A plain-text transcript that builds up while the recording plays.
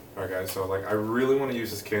Alright guys, so like I really want to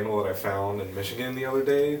use this candle that I found in Michigan the other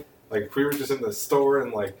day. Like we were just in the store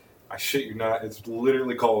and like, I shit you not, it's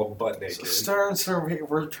literally called Butt Naked. Sir,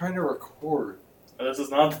 we're trying to record. This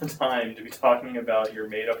is not the time to be talking about your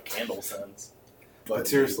made-up candle scents. But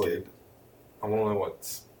seriously, I want to know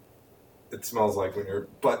what it smells like when you're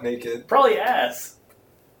butt naked. Probably ass.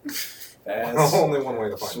 Ass, only one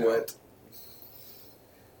way to find sweat. out.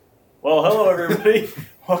 Well, hello everybody.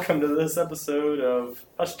 Welcome to this episode of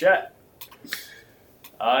Hush Chat.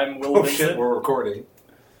 I'm Will Oh Vincent. shit, we're recording.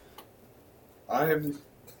 I'm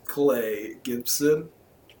Clay Gibson.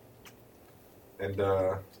 And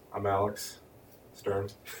I'm Alex Stern.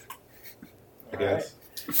 I guess.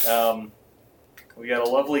 We got a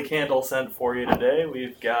lovely candle scent for you today.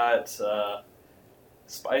 We've got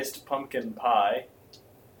spiced pumpkin pie.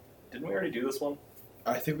 Didn't we already do this one?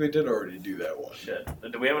 I think we did already do that one. Shit.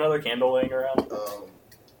 Do we have another candle laying around?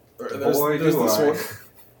 There's Boy, this do I. one.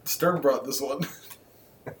 Stern brought this one.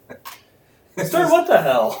 Sir, what the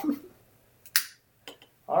hell?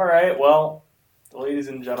 Alright, well, ladies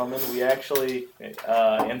and gentlemen, we actually,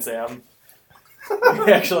 and Sam,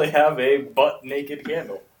 we actually have a butt naked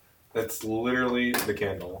candle. That's literally the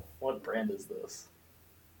candle. What brand is this?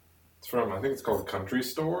 It's from, I think it's called Country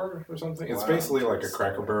Store or something. It's Wow. basically like a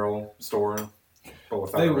Cracker Barrel store, but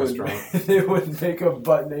without a restaurant. They wouldn't make a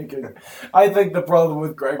butt naked. I think the problem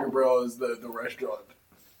with Cracker Barrel is the restaurant.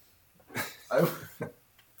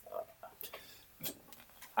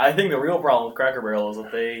 I think the real problem with Cracker Barrel is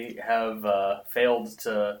that they have failed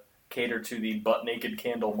to cater to the butt naked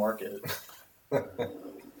candle market.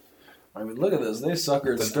 I mean, look at this. They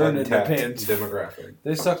suckered It's an Stern into untapped paying. demographic.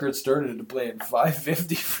 They suckered Stern into paying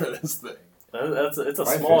 $5.50 for this thing. It's a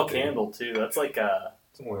 $5.50. small candle too. That's like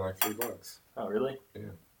It's only like $3. oh really?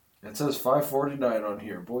 It says $5.49 on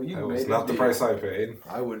here. Boy, you That made was it not the deal. price I paid.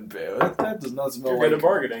 I wouldn't pay it. That does not smell You're good at like.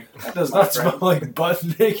 bargaining. That does My not friend. smell like butt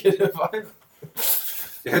naked. If I.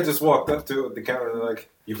 Yeah, I just walked up to it at the counter and they're like,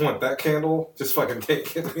 "You want that candle? Just fucking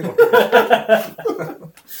take it." You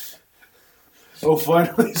know? Oh,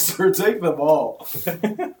 finally, sir, take them all.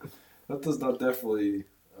 That does not definitely.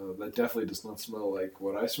 That definitely does not smell like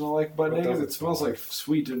what I smell like butt What naked. does It it smells smell like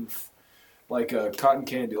sweet and like cotton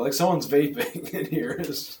candy. Like someone's vaping in here.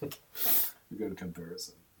 Is a good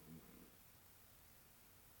comparison.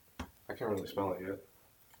 I can't really smell it yet.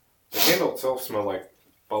 The candle itself smells like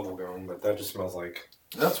bubble gum, but that just smells like.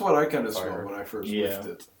 That's what I kind of Fire. smell when I first Yeah. whiffed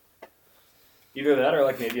it. Either that or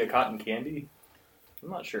like maybe a cotton candy. I'm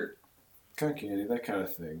not sure. Cotton candy, that kind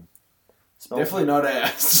of thing. Smells Definitely not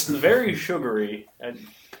ass. It's very sugary, and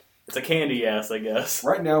it's a candy ass, I guess.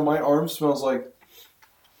 Right now, my arm smells like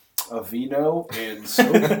a vino and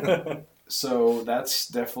soap. So that's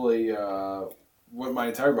definitely what my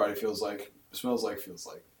entire body feels like. Smells like, feels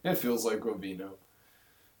like. It feels like a vino.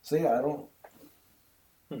 So yeah, I don't.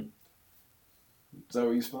 Is that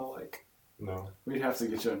what you smell like? No. We'd have to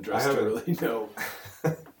get you undressed I to haven't- really know.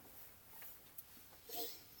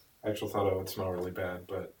 I actually thought it would smell really bad,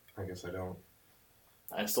 but I guess I don't.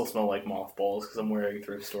 I still smell like mothballs because I'm wearing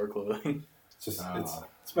thrift store clothing. It's just Ah.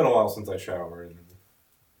 it's been a while since I showered and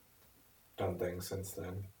done things since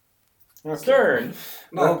then. Okay. Stern!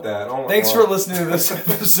 Not Well, that. Oh, Thanks well, for listening to this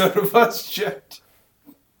episode of Us Chat.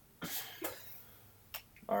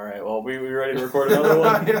 Alright, well, we ready to record another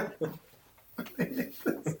one?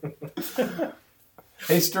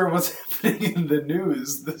 Hey, Stern, what's happening in the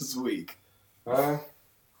news this week?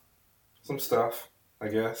 Some stuff, I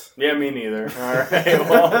guess. Yeah, me neither. Alright,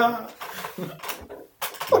 well.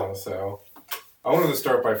 No, so I wanted to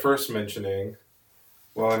start by first mentioning.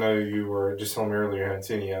 Well, I know you were just telling me earlier you hadn't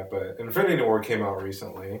seen it yet, but Infinity War came out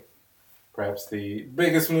recently. Perhaps the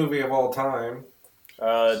biggest movie of all time.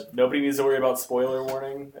 Nobody needs to worry about spoiler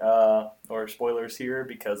warning or spoilers here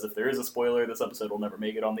because if there is a spoiler, this episode will never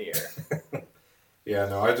make it on the air. Yeah,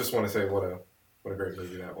 no, I just want to say what a great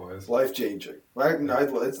movie that was. Life changing. It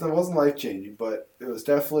wasn't life changing, but it was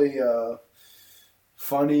definitely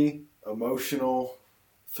funny, emotional,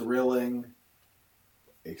 thrilling,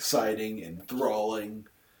 exciting, enthralling,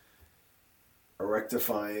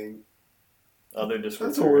 erectifying. Other descriptors.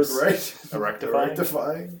 That's a word, right? Erectifying?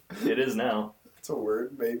 Erectifying. It is now. That's a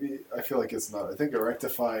word, maybe. I feel like it's not. I think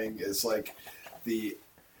erectifying is like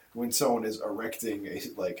when someone is erecting a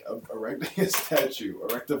statue.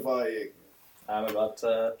 Erectifying. I'm about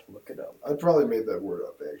to look it up. I probably made that word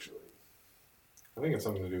up, actually. I think it's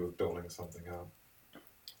something to do with building something up.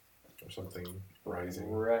 Or something rising.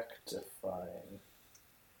 Rectifying.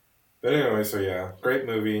 But anyway, so yeah, great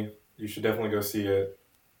movie. You should definitely go see it.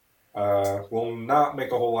 Will not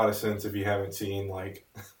make a whole lot of sense if you haven't seen, like,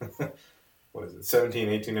 what is it, 17,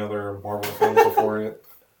 18 other Marvel films before it.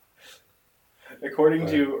 According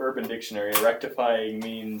to Urban Dictionary, rectifying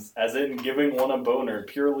means, as in giving one a boner,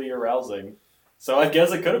 purely arousing. So I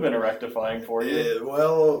guess it could have been a rectifying for you. Yeah,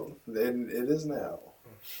 well, then it is now.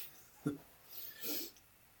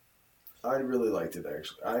 I really liked it,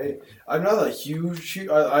 actually. I'm not a huge...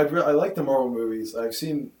 I like the Marvel movies. I've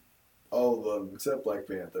seen all of them except Black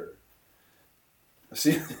Panther. I've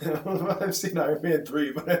seen Iron Man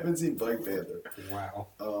 3, but I haven't seen Black Panther. Wow.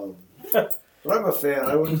 But I'm a fan.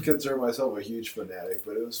 I wouldn't consider myself a huge fanatic,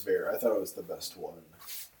 but it was fair. I thought it was the best one.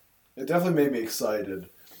 It definitely made me excited.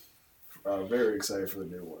 Very excited for the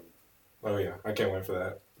new one. Oh yeah, I can't wait for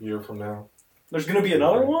that. A year from now. There's going to be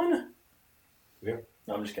another one? Yeah.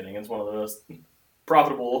 No, I'm just kidding. It's one of the most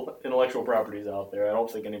profitable intellectual properties out there. I don't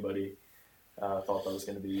think anybody thought that was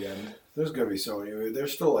going to be the end. There's going to be so many.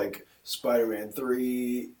 There's still like Spider-Man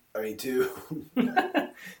 2.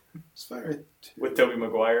 Spider-Man 2. With Tobey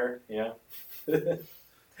Maguire, yeah.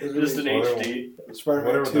 Just an HD. Spider-Man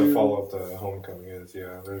Whatever 2. the follow-up to Homecoming is,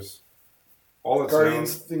 yeah. There's all that's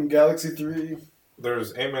Guardians in Galaxy 3.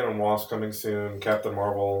 There's Ant-Man and Wasp coming soon, Captain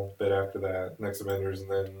Marvel a bit after that, next Avengers, and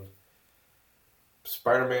then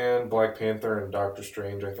Spider-Man, Black Panther, and Doctor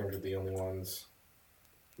Strange, I think, are the only ones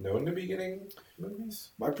known to be getting movies.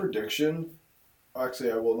 My prediction...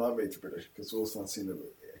 Actually, I will not make the prediction because Will's not seen the movie.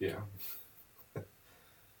 Yeah.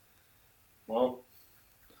 Well,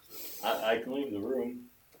 I can leave the room.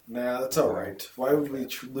 Nah, that's alright. Why would we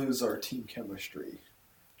lose our team chemistry?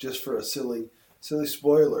 Just for a silly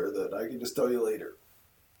spoiler that I can just tell you later.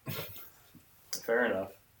 Fair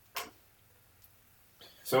enough.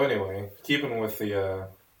 So anyway, keeping with the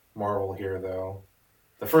Marvel here, though,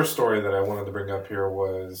 the first story that I wanted to bring up here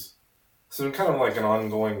was some kind of like an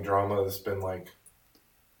ongoing drama that's been like,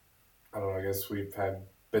 I don't know, I guess we've had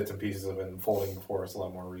bits and pieces of it unfolding before us a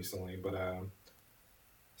lot more recently, but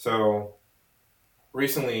so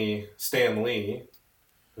recently Stan Lee,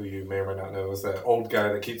 who you may or may not know is that old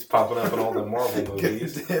guy that keeps popping up in all the Marvel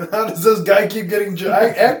movies. How does this guy keep getting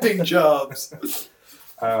acting jobs?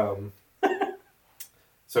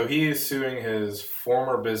 So he is suing his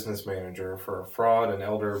former business manager for fraud and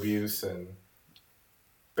elder abuse, and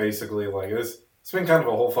basically, like, it's been kind of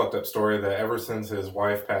a whole fucked up story that ever since his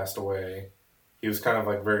wife passed away, he was kind of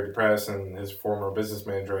like very depressed, and his former business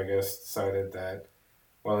manager, I guess, decided that,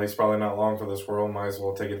 well, he's probably not long for this world, might as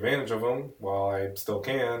well take advantage of him while I still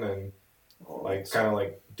can, and kind of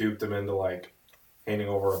like duped him into like handing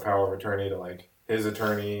over a power of attorney to like his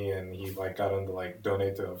attorney, and he like got him to like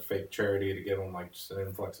donate to a fake charity to give him like just an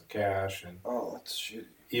influx of cash. And that's shitty.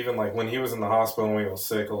 even like when he was in the hospital when he was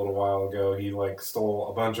sick a little while ago, he like stole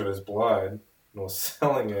a bunch of his blood and was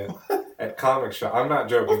selling it at comic shop. I'm not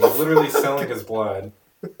joking. He was literally selling his blood,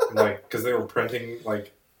 like, because they were printing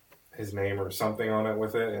like his name or something on it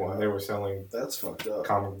with it, and Wow. they were selling That's fucked up.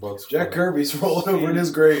 comic books. Jack for Kirby's rolling over in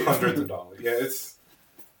his grave. hundreds of dollars. Yeah,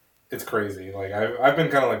 it's crazy. Like I've been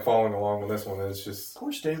kind of like following along with this one. It's just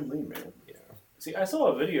Poor Stan Lee, man. yeah. See, I saw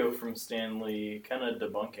a video from Stan Lee kind of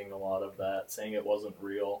debunking a lot of that, saying it wasn't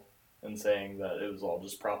real and saying that it was all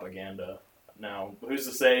just propaganda. Now, who's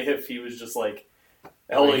to say if he was just like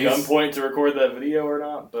held at gunpoint to record that video or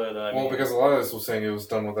not? But because a lot of this was saying it was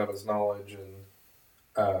done without his knowledge,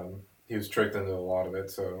 and he was tricked into a lot of it.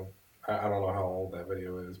 So I don't know how old that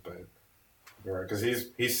video is, but because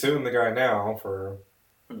he's suing the guy now for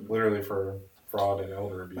literally for fraud and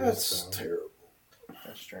elder abuse. That's terrible.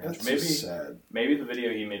 That's strange. That's maybe just sad. Maybe the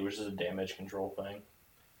video he made was just a damage control thing.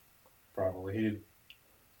 Probably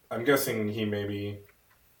I'm guessing he maybe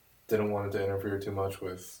didn't want it to interfere too much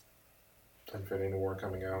with Infinity War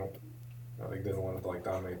coming out. Like didn't want it to like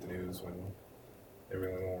dominate the news when they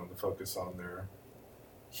really wanted to focus on their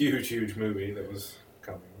huge movie that was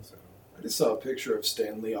coming. So I just saw a picture of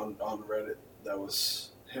Stan Lee on Reddit. That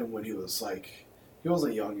was him when he was like, he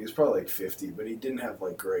wasn't young. He was probably like 50, but he didn't have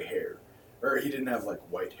like gray hair. Or he didn't have like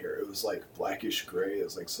white hair. It was like blackish gray. It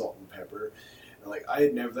was like salt and pepper. And like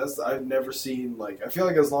I've never seen, like, I feel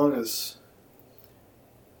like as long as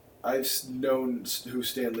I've known who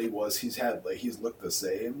Stan Lee was, he's looked the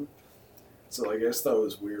same. So like I just thought it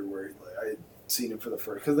was weird where like, I had seen him for the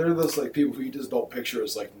first, because they're those like people who you just don't picture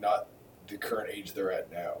as like not the current age they're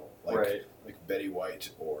at now. Like, Right. Like Betty White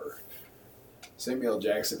or Samuel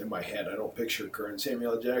Jackson in my head. I don't picture current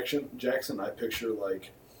Samuel Jackson. I picture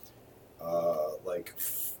like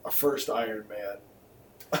a first Iron Man,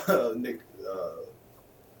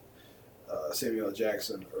 Samuel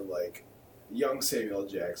Jackson, or like young Samuel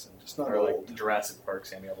Jackson, just not Or old. like Jurassic Park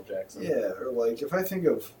Samuel L. Jackson. Yeah, or like if I think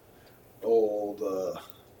of old,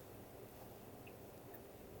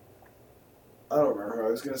 I don't remember what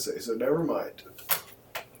I was gonna say, so never mind.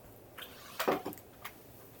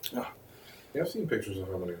 Yeah, I've seen pictures of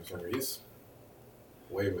him when he was younger. He's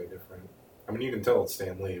way, way different. I mean, you can tell it's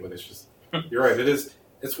Stan Lee, but it's just... You're right, it is...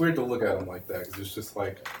 It's weird to look at him like that, because it's just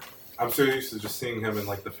like... I'm so used to just seeing him in,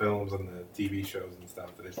 like, the films and the TV shows and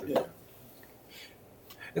stuff that it's just... Yeah.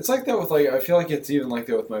 It's like that with, like... I feel like it's even like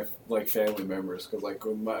that with my, like, family members, because, like,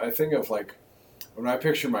 I think of, like... When I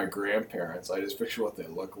picture my grandparents, I just picture what they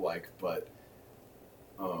look like, but...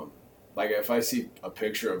 like, if I see a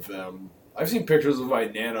picture of them... I've seen pictures of my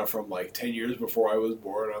Nana from, like, 10 years before I was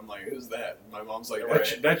born. I'm like, who's that? And my mom's like,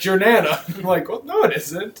 that's your Nana. I'm like, well, no, it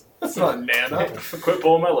isn't. That's not Nana. Quit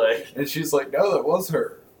pulling my leg. And she's like, no, that was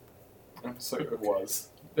her. I'm just like, It was.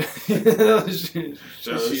 she's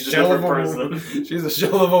She's a different person. She's a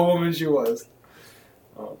shell of a woman she was.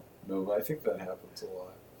 No, but I think that happens a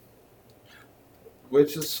lot.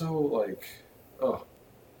 Which is so, like, oh.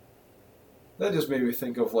 That just made me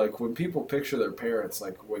think of, like, when people picture their parents,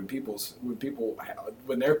 like, when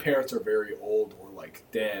their parents are very old or, like,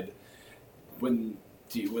 dead, when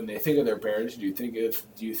they think of their parents, do you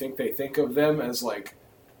think they think of them as, like,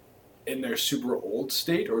 in their super old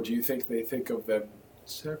state, or do you think they think of them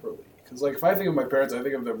separately? Because, like, if I think of my parents, I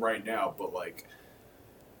think of them right now, but, like...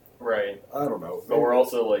 Right. I don't know. But we're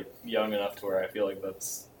also, like, young enough to where I feel like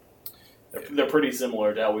that's... They're pretty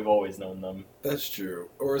similar to how we've always known them. That's true.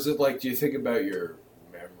 Or is it like, do you think about your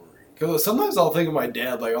memory? Because sometimes I'll think of my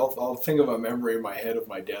dad, like, I'll think of a memory in my head of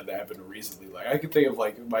my dad that happened recently. Like, I could think of,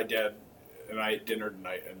 like, my dad and I at dinner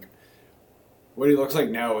tonight, and what he looks like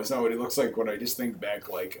now is not what he looks like when I just think back.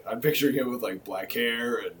 Like, I'm picturing him with, like, black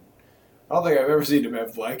hair, and I don't think I've ever seen him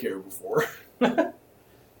have black hair before. Yeah,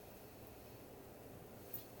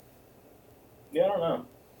 I don't know.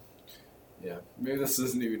 Yeah, maybe this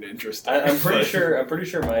isn't even interesting. I'm pretty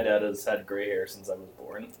sure my dad has had gray hair since I was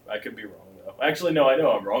born. I could be wrong though. Actually, no, I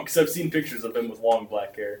know I'm wrong because I've seen pictures of him with long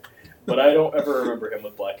black hair, but I don't ever remember him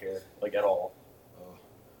with black hair, like, at all.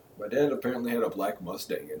 My dad apparently had a black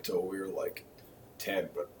Mustang until we were like 10,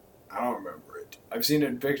 but I don't remember it. I've seen it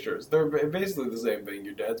in pictures. They're basically the same thing.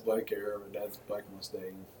 Your dad's black hair, my dad's black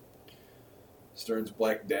Mustang. Stern's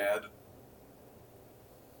black dad.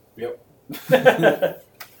 Yep.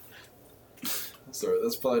 Sorry,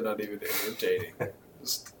 that's probably not even entertaining.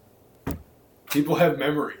 Just, people have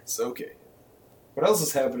memories. Okay. What else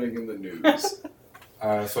is happening in the news?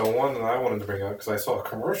 So one that I wanted to bring up, because I saw a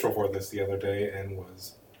commercial for this the other day, and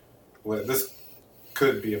well, this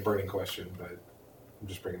could be a burning question, but I'm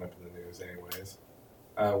just bringing it up in the news anyways.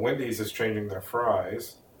 Wendy's is changing their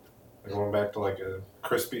fries. They're going back to, like, a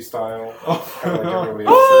crispy style, kind of like everybody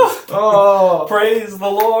else's. Oh, Praise the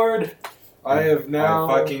Lord! I have now...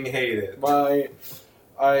 I fucking hate it.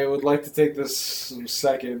 I would like to take this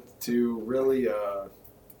second to really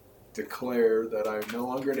declare that I'm no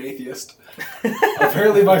longer an atheist.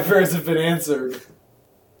 Apparently my prayers have been answered.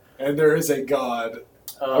 And there is a God.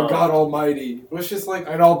 A God Almighty. It was just like...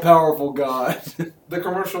 An all-powerful God. The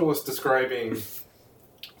commercial was describing,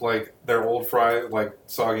 like, their old fry, like,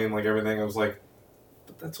 soggy and, like, everything. I was like,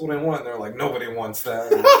 but that's what I want. And they're like, nobody wants that.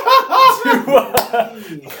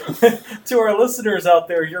 To our listeners out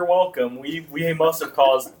there, you're welcome. We must have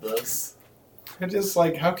caused this. And just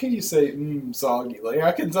like, how can you say, soggy? Like,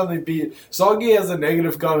 how can something be... Soggy has a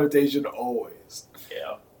negative connotation always.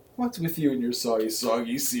 Yeah. What's with you and your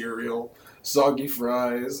soggy cereal? Soggy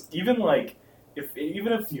fries? Even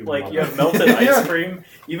if you mother. have melted ice cream,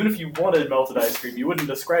 even if you wanted melted ice cream, you wouldn't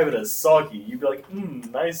describe it as soggy. You'd be like,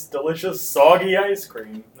 nice, delicious, soggy ice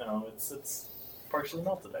cream. No, it's partially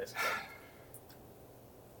melted ice cream.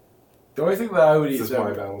 The only thing that I would eat... This is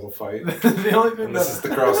my battle to fight. The only thing And this is the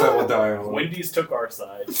cross I will die on. Wendy's took our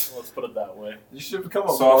side. Let's put it that way. You should become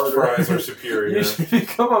a Soft martyr. fries are superior. You should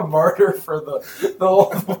become a martyr for the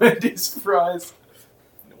old Wendy's fries.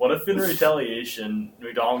 What if in retaliation,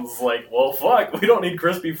 McDonald's is like, well, fuck, we don't need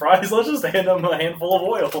crispy fries, let's just hand them a handful of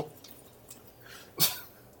oil.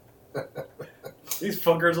 These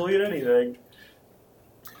fuckers will eat anything.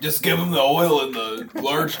 Just give them the oil in the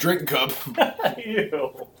large drink cup.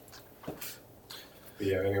 Ew. But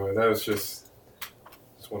yeah, anyway, that was just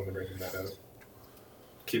wanted to bring that up.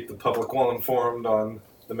 Keep the public well informed on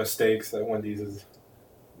the mistakes that Wendy's is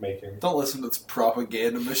making. Don't listen to this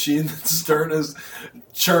propaganda machine that Stern is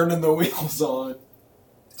churning the wheels on.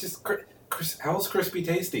 Just how's crispy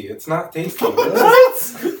tasty? It's not tasty.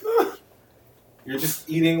 What? You're just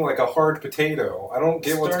eating like a hard potato. I don't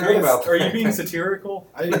get what's Stern, good about that. Are you being satirical?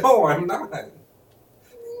 No, I'm not.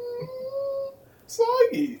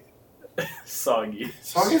 Soggy. Soggy.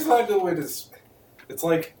 Soggy's not a good way to... It's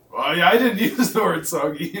like... Well, I didn't use the word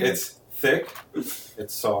soggy. It's thick.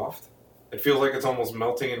 It's soft. It feels like it's almost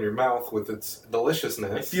melting in your mouth with its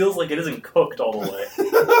deliciousness. It feels like it isn't cooked all the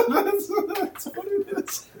way.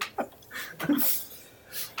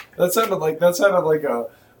 That sounded like a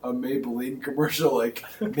Maybelline commercial. Like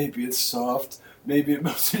maybe it's soft, maybe it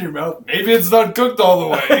melts in your mouth, maybe it's not cooked all the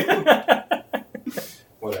way.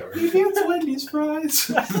 Whatever. Maybe it's Wendy's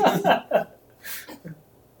fries.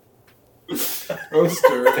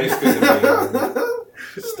 Roaster. Tastes good to me.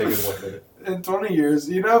 Sticking with it. In 20 years,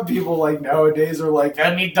 you know how people like nowadays are like,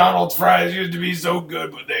 that McDonald's fries used to be so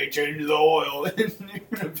good, but they changed the oil. And you're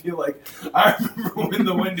going to be like, I remember when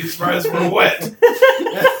the Wendy's fries were wet.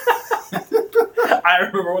 I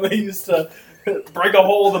remember when they used to break a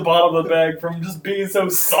hole in the bottom of the bag from just being so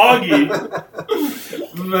soggy.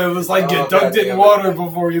 It was like you dunked it in water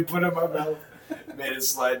before you put it in my mouth. It made it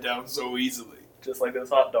slide down so easily. Just like this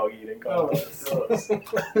hot dog eating contest. Oh,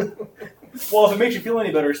 Well, if it makes you feel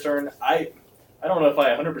any better, Stern, I don't know if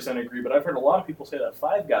I 100% agree, but I've heard a lot of people say that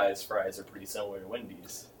Five Guys fries are pretty similar to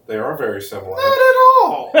Wendy's. They are very similar. not at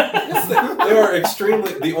all. They are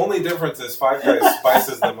extremely. The only difference is Five Guys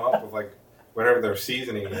spices them up with like whatever their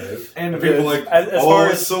seasoning is, And people are like, as far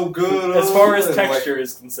it's so good. As far as and, texture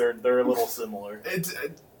is concerned, they're a little similar.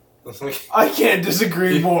 like, I can't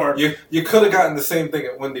disagree more. You could have gotten the same thing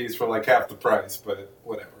at Wendy's for like half the price, but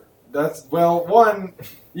whatever. That's one.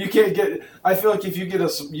 You can't get. I feel like if you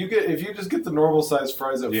just get the normal size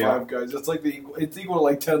fries at Five Guys, it's like it's equal to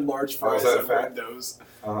like 10 large fries at Windows.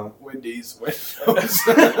 Wendy's.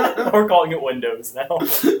 We're calling it Windows now.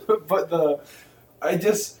 But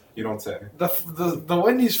You don't say. the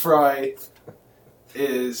Wendy's fry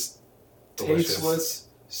is Delicious. tasteless,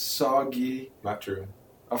 soggy. Not true.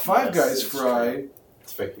 A Five Yes, Guys it's fry. true.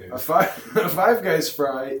 It's fake news. A Five Guys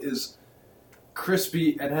fry is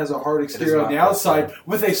crispy and has a hard is exterior on not the outside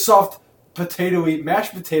with a soft potatoey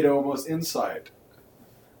mashed potato almost inside.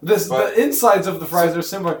 The insides of the fries are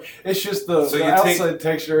similar. It's just the So you outside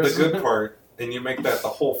texture. The good part, and you make that the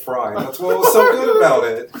whole fry. That's what was so good about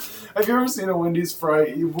it. Have you ever seen a Wendy's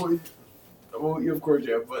fry? Well, of course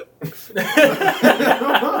you have, but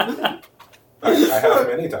I have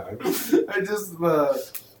many times.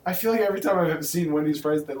 I feel like every time I've seen Wendy's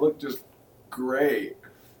fries, they look just gray.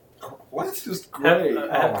 What? Just gray.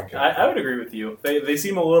 Oh my God. I would agree with you. They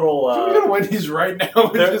seem a little. Can we go to Wendy's right now?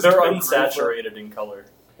 They're unsaturated in color.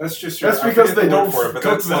 That's just That's I because forget they the word don't for it, but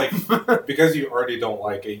cook that's them. like because you already don't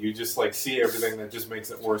like it. You just like see everything that just makes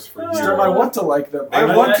it worse for you. Stern, I want to like them. I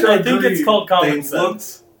They want to I agree. think it's called common They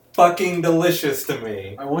sense. Fucking delicious to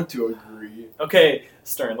me. I want to agree. Okay,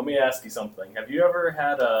 Stern, let me ask you something. Have you ever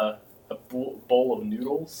had a bowl of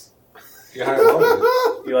noodles? Yeah, I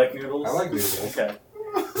love You like noodles? I like noodles. Okay.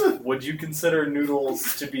 Would you consider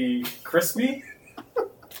noodles to be crispy?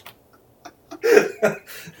 it.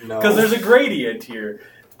 No. Because there's a gradient here.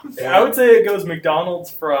 I would say it goes McDonald's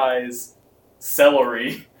fries,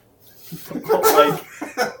 celery, like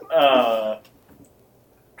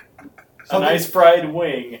a nice fried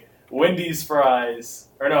wing, Wendy's fries,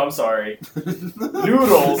 or no, I'm sorry,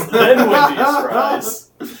 noodles, then Wendy's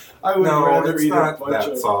fries. I would No, rather it's eat not a bunch that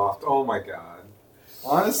of. soft. Oh my God.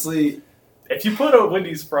 Honestly, If you put a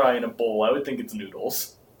Wendy's fry in a bowl, I would think it's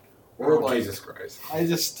noodles. or Oh, like Jesus Christ. I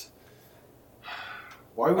just.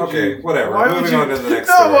 Why would Okay, you? whatever. Why would Moving you? on to the next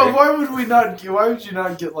no, story. why would we not? Why would you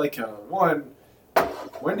not get like a one?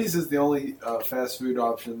 Wendy's is the only fast food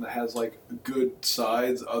option that has like good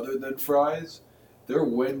sides other than fries. They're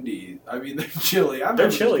Wendy's. I mean, their chili.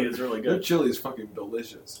 Their chili is really Their good. chili is fucking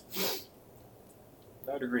delicious.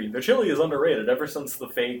 I would agree. Their chili is underrated. Ever since the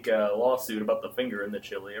fake lawsuit about the finger in the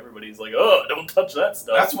chili, everybody's like, "Oh, don't touch that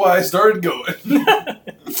stuff." That's why I started going.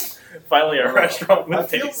 Finally, a restaurant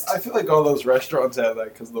with I feel like all those restaurants have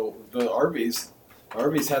that because the Arby's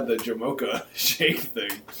had the Jamocha shake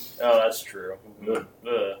thing. Oh, that's true. Ugh.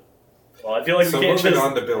 Well, I feel like So we can't moving just.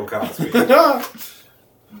 on to Bill Cosby.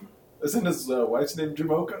 Isn't his wife's name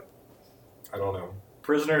Jamocha? I don't know.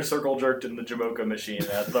 Prisoner circle jerked in the Jamocha machine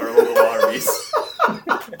at our local Arby's.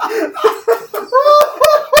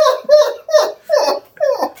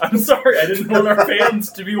 I'm sorry, I didn't want our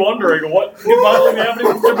fans to be wondering what could possibly be happening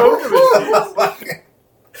with Jamocha machines.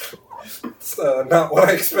 It's not what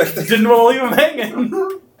I expected. Didn't want to leave them hanging.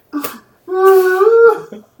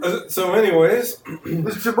 So, anyways,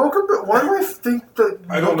 Is Jamocha? Why do I think that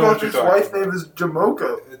I don't know what you're Cosby's talking wife's name is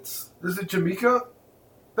Jamocha? it's Is it Jamaica?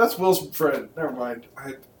 That's Will's friend. Never mind.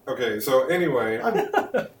 okay. So, anyway,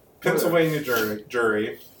 Pennsylvania jury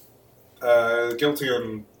guilty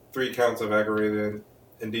on 3 counts of aggravated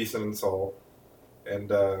indecent assault,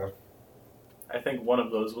 and I think one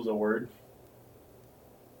of those was a word.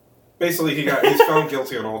 basically he's found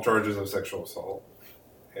guilty on all charges of sexual assault,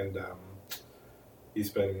 and he's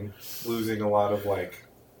been losing a lot of like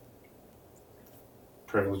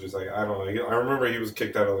privileges. Like, I don't know. I remember he was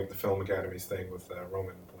kicked out of like the Film Academy's thing with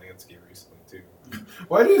Roman Polanski recently too.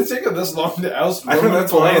 Why did it take him this long to oust I know Roman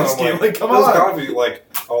that's why I'm Polanski? Like, come there's on. gotta be like,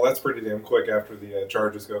 oh, that's pretty damn quick after the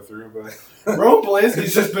charges go through. But Roman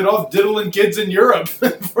Polanski's just been off diddling kids in Europe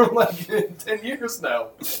for like 10 years now.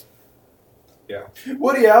 Yeah.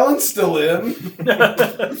 Woody Allen's still in.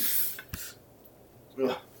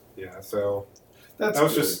 yeah, so That's that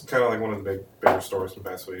was good. just kind of like one of the bigger stories from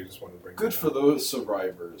past week. Just wanted to bring Good that for up. those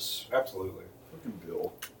survivors. Absolutely. Fucking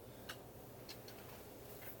Bill.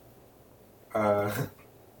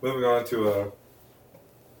 Moving on to a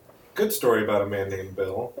good story about a man named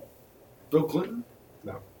Bill. Bill Clinton?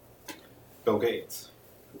 Bill Gates.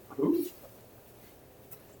 Who?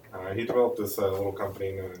 He developed this little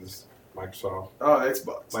company known as Microsoft. Oh,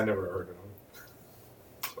 Xbox. I never heard of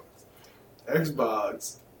him.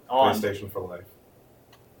 Xbox. On. PlayStation for life.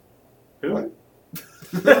 Who? What?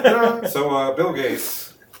 So Bill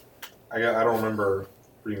Gates, I don't remember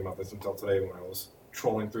reading about this until today when I was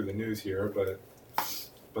trolling through the news here, but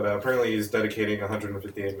apparently he's dedicating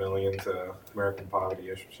 158 million to American poverty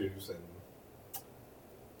issues, and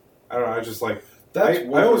I don't know. I just like I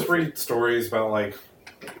always read stories about like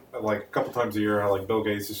a couple times a year how like Bill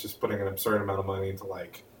Gates is just putting an absurd amount of money into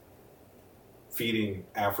like feeding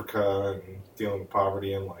Africa and dealing with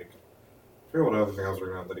poverty and like I forget what other thing I was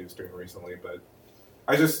reading about that he was doing recently, but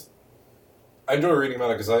I enjoy reading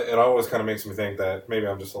about it because it always kind of makes me think that maybe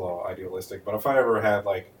I'm just a little idealistic, but if I ever had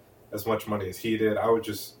like as much money as he did, I would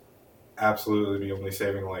just absolutely be only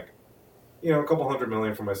saving like a couple $100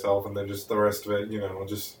 million for myself and then just the rest of it,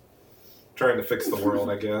 just trying to fix the world,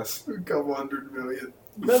 I guess. A couple $100 million.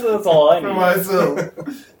 That's all I For need. myself.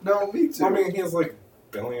 No, me too. I mean, he has like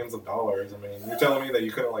billions of dollars. I mean, you're telling me that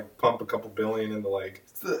you couldn't like pump a couple billion into like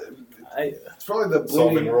It's probably the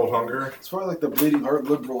solving bleeding. world hunger? It's probably like the bleeding heart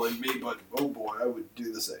liberal in me, but oh boy, I would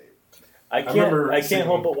do the same. I remember can't seeing-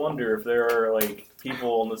 help but wonder if there are like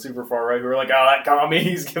people in the super far right who are like, oh, that commie,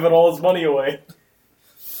 he's giving all his money away.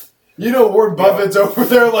 You know, Warren Buffett's over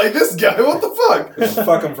there like, this guy, what the fuck?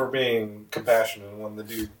 Fuck him for being compassionate and wanting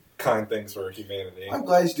to do kind things for humanity. I'm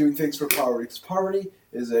glad he's doing things for poverty, because poverty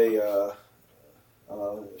is a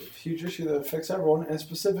huge issue that affects everyone, and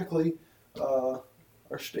specifically our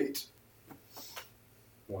state.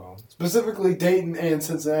 Wow. Specifically Dayton and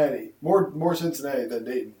Cincinnati. More Cincinnati than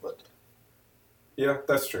Dayton, but Yeah,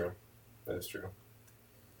 that's true. That is true.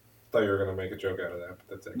 Thought you were going to make a joke out of that, but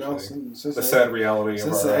that's actually no, the Cincinnati, sad reality of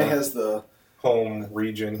Cincinnati our has the home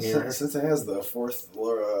region here. Cincinnati has the fourth,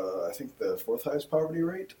 I think the fourth highest poverty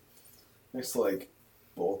rate, next to like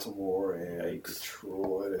Baltimore and Yikes.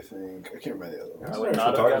 Detroit. I think I can't remember the other I ones. I was would actually not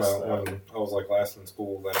have talking guessed about when I was like last in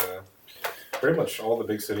school that pretty much all the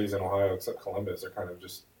big cities in Ohio except Columbus are kind of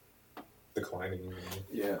just declining and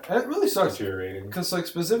Yeah, and it really sucks. deteriorating. Because like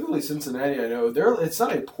specifically Cincinnati, I know it's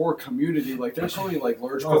not a poor community. Like there's so many like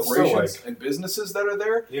large Oh, it's still, corporations and businesses that are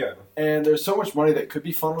there, Yeah. and there's so much money that could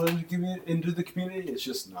be funneled into the community. It's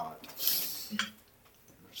just not. It's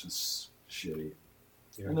just shitty.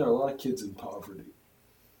 Yeah. And there are a lot of kids in poverty.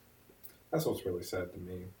 That's what's really sad to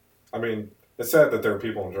me. I mean, it's sad that there are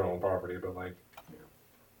people in general in poverty, but like,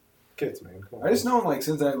 kids, man. Come on. I just know in like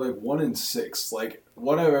Cincinnati, like 1 in 6, like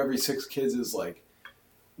 1 out of every 6 kids is like,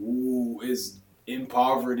 is in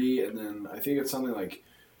poverty, and then I think it's something like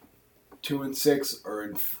 2 in 6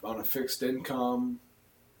 are on a fixed income,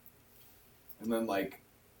 and then like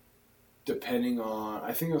depending on,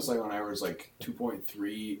 I think it was like on average like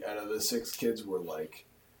 2.3 out of the 6 kids were like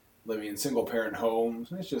living in single parent homes.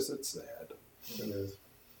 It's sad. It is.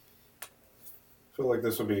 I feel like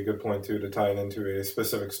this would be a good point too to tie it into a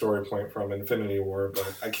specific story point from Infinity War,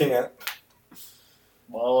 but I can't.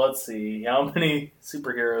 Well, let's see. How many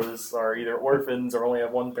superheroes are either orphans or only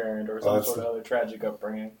have one parent or some that's sort of other tragic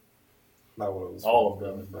upbringing? Not what it was. All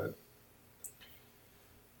from, of them.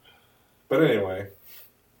 But anyway,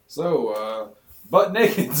 So, butt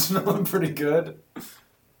naked, smelling pretty good.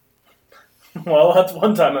 Well, that's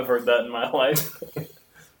one time I've heard that in my life.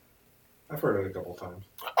 I've heard it a couple times.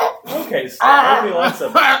 Okay, so nobody likes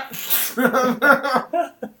a...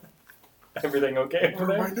 Everything okay over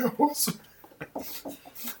My there? nose.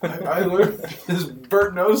 I learned his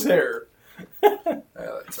burnt nose hair. Yeah,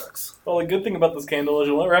 that sucks. Well, the good thing about this candle is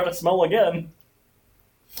you'll never have to smell again.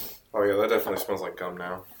 Oh yeah, that definitely smells like gum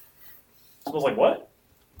now. It smells like what?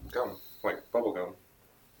 Gum, like bubble gum.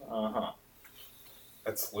 Uh-huh.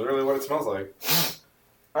 That's literally what it smells like.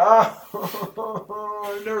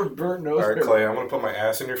 I've never burnt nose All right, hair. Clay, I'm gonna put my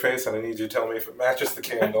ass in your face, and I need you to tell me if it matches the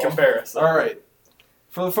candle. Comparison. All right.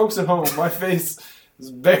 For the folks at home, my face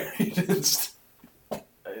is buried in...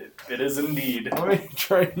 It is indeed. How many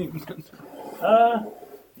trying?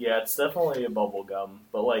 Yeah, it's definitely a bubble gum,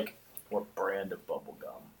 but like, what brand of bubble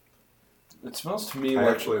gum? It smells to me I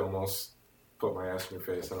like actually almost put my ass in your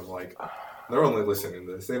face, and I'm like, they're only listening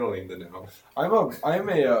to this. They don't need to know. I'm a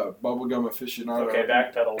bubblegum aficionado. Okay,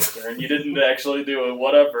 backpedal, Stern. You didn't actually do it.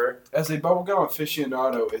 Whatever. As a bubblegum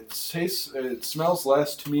aficionado, it smells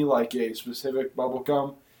less to me like a specific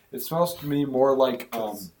bubblegum. It smells to me more like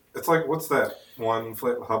It's like, what's that one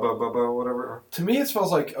flavor? Hubba Bubba, whatever. to me it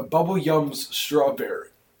smells like a Bubble Yum's strawberry.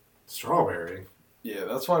 Strawberry. Yeah,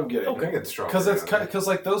 that's what I'm getting. I think it's strawberry. Because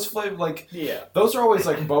like those flavor like Yeah. those are always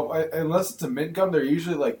like unless it's a mint gum, they're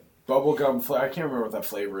usually like bubblegum flavor. I can't remember what that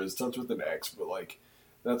flavor is. It starts with an X, but like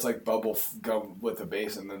that's like bubble gum with a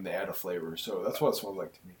base, and then they add a flavor. So that's what it smells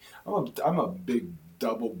like to me. I'm a big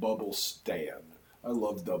double bubble stan. I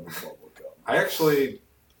love double bubble gum. I actually,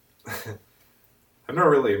 I've never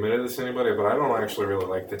really admitted this to anybody, but I don't actually really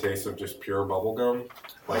like the taste of just pure bubble gum.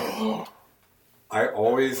 Like, I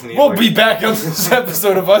always need. We'll be back on this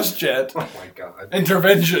episode of Us Chat. Oh my god!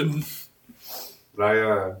 Intervention.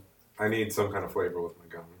 But I need some kind of flavor with my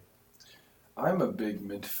gum. I'm a big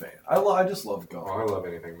mint fan. I just love gum. Oh, I love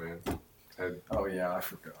anything, man. Oh yeah, I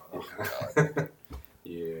forgot. Oh, God.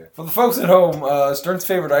 Yeah. For the folks at home, Stern's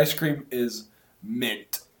favorite ice cream is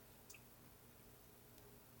mint.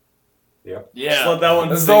 Yep. Yeah. Just let that one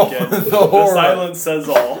The- sink in. the The horror. silence says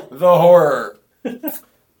all. The horror.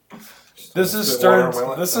 This is Spit water on Stern's.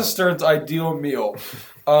 my This laptop. is Stern's ideal meal.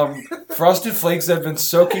 Frosted Flakes have been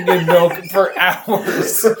soaking in milk for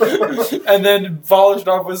hours, and then polished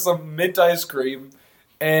off with some mint ice cream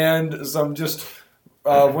and some just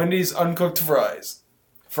Wendy's uncooked fries,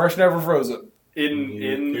 fresh, never frozen. In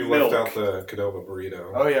you milk. left out the Qdoba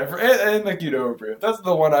burrito. Oh yeah, and the Qdoba burrito. That's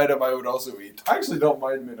the one item I would also eat. I actually don't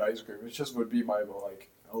mind mint ice cream. It just would be my like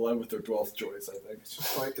 11th or 12th choice, I think. It's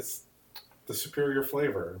just like it's the superior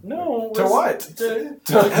flavor. No. To it's- what? to-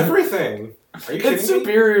 To everything. Are you kidding It's me?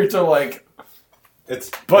 superior to like It's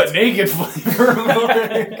butt naked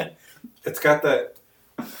flavor. It's got that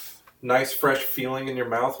nice fresh feeling in your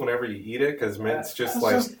mouth whenever you eat it because mint's just It's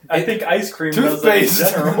like just- I think ice cream does that in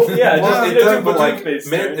Toothpaste. general. Yeah, well, just it eat a does, tube but of like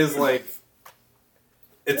toothpaste, mint Stern. is like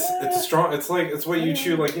it's strong. It's like it's what you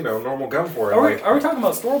chew like normal gum for. Are we Like talking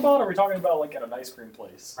about store bought or are we talking about like at an ice cream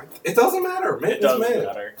place? it doesn't matter. Mint It is does mint.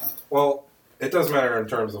 matter. Well, it does matter in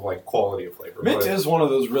terms of like quality of flavor. Mint but is one of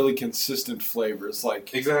those really consistent flavors.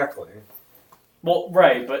 Like exactly. Well,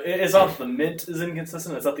 right, but it's not the mint is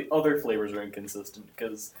inconsistent. It's not the other flavors are inconsistent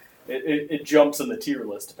because it jumps in the tier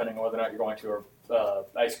list depending on whether or not you're going to a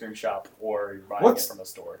ice cream shop or you're buying What's- it from a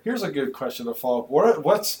store. here's a good question to follow up.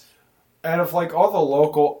 What's out of like all the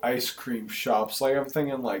local ice cream shops? Like I'm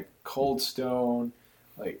thinking like Cold Stone,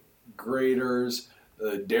 like Grater's,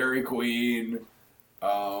 Dairy Queen.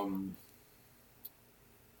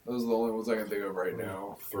 Those are the only ones I can think of right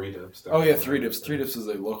now. Three Dips. Oh yeah, Three Dips. Three Dips is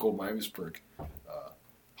a local Miamisburg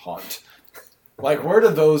haunt. Like, where do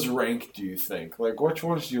those rank? Do you think? Like, which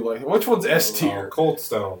ones do you like? Which one's S tier? Cold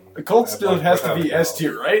Stone. Cold Stone Like, has to without be a doubt. S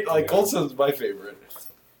tier, right? Like, Yeah. Cold Stone's my favorite.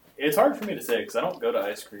 It's hard for me to say because I don't go to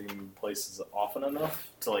ice cream places often enough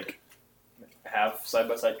to like have side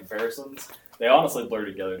by side comparisons. They honestly blur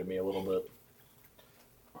together to me a little bit.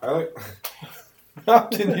 I like. How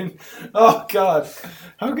can you? Oh God!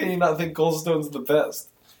 How can you not think Cold Stone's the best?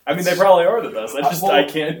 I mean, they probably are the best. I just Well, I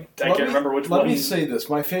can't remember which Let one. me say this: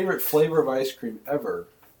 my favorite flavor of ice cream ever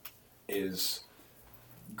is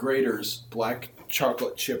Grater's black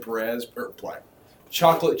chocolate chip raspberry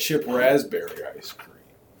ice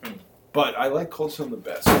cream. But I like Cold Stone the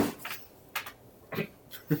best.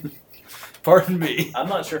 Pardon me. I'm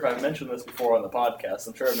not sure if I've mentioned this before on the podcast.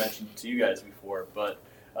 I'm sure I've mentioned it to you guys before, but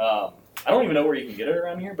I don't even know where you can get it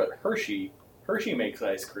around here. But Hershey makes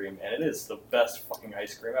ice cream, and it is the best fucking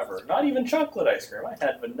ice cream ever. Not even chocolate ice cream. I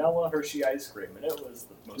had vanilla Hershey ice cream, and it was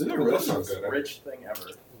the most Is it really? delicious, That sounds good. rich thing ever.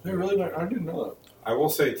 They really not, I didn't know that. I will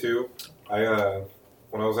say too.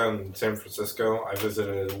 When I was out in San Francisco, I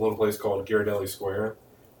visited a little place called Ghirardelli Square,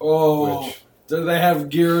 Oh, which do they have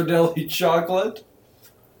Ghirardelli chocolate?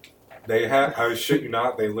 they had. I shit you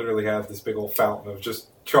not, they literally have this big old fountain of just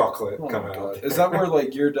chocolate Oh coming my out. God. Is that where like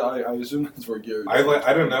Ghirardelli? I assume that's where Ghirardelli.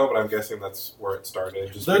 I don't know, but I'm guessing that's where it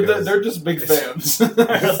started. Just They're because they're just big fans.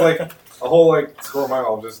 it's like a whole like square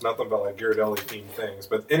mile of just nothing but like Ghirardelli themed things.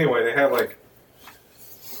 But anyway, they had like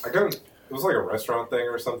it was like a restaurant thing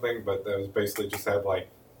or something, but that was basically just had like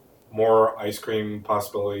more ice cream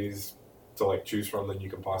possibilities to like choose from than you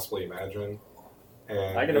can possibly imagine.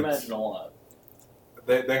 And I can it's- imagine a lot.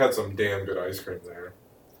 They had some damn good ice cream there.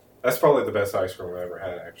 That's probably the best ice cream I've ever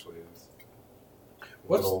had. Actually, is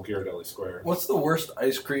What's- little Ghirardelli Square. What's the worst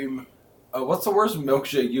ice cream? What's the worst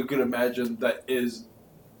milkshake you could imagine that is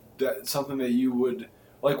something that you would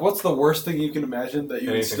like? What's the worst thing you can imagine that you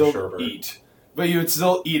would Anything still sherbet. eat, but you would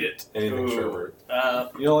still eat it? Anything Ooh. sherbet.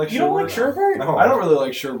 You don't like You sherbet? don't like sherbet? No. I don't really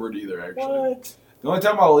like sherbet either. Actually, What? the only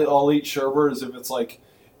time I'll eat sherbet is if it's like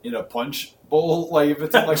in a punch bowl, like if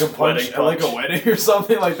it's in like a punch, Wedding like a punch. wedding or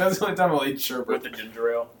something. Like that's the only time I'll eat sherbet. With the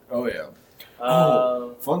ginger ale. Oh yeah.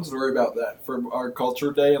 Uh, Fun story about that. For our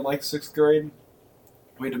culture day in like 6th grade,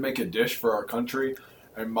 we had to make a dish for our country.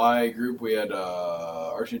 In my group, we had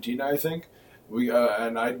Argentina, I think. We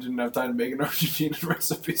and I didn't have time to make an Argentinian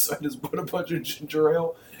recipe, so I just put a bunch of ginger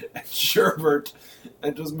ale and sherbet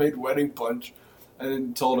and just made wedding punch. And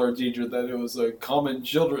then told our teacher that it was a common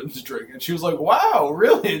children's drink, and she was like, "Wow,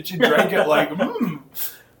 really?" And she drank it like,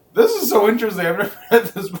 this is so interesting. I've never had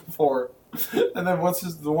this before." And then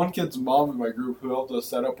the one kid's mom in my group who helped us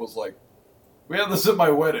set up was like, "We had this at my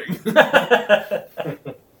wedding."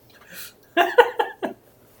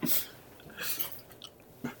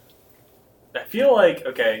 I feel like,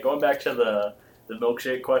 okay, going back to the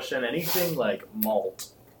milkshake question, anything like malt.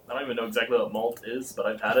 I don't even know exactly what malt is, but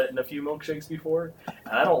I've had it in a few milkshakes before,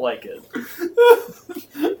 and I don't like it.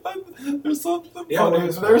 There's something Yeah, funny.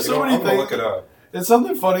 well, There's so many I'm gonna things. look it up. It's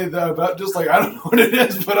something funny though about just like I don't know what it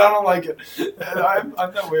is, but I don't like it. And I'm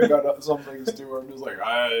that way about some things too. Where I'm just like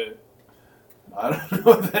I don't know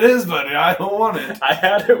what that is, buddy. I don't want it. I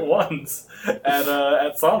had it once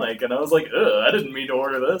at Sonic, and I was like, ugh, I didn't mean to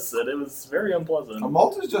order this, and it was very unpleasant. A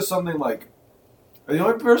malt is just something like the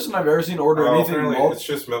only person I've ever seen order anything Apparently malt. it's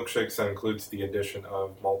just milkshakes that includes the addition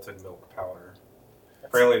of malted milk powder.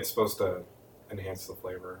 Apparently it's supposed to enhance the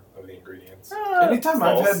flavor of the ingredients. Anytime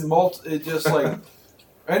I've had malt, it just like.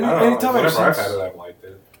 I don't know, Anytime whenever I've seen, had it, I've liked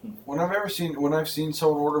it. when I've seen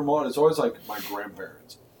someone order malt, it's always like my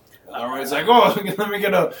grandparents. And they're always like, "Oh, let me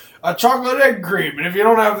get a chocolate egg cream, and if you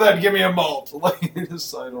don't have that, give me a malt." Like,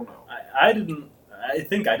 just, I don't know. I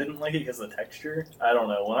think I didn't like it because of the texture. I don't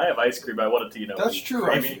know. When I have ice cream, I want it to, That's be true.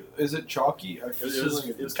 creamy. Is it chalky? I It feel was,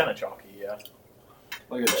 like it was kind of chalky, yeah.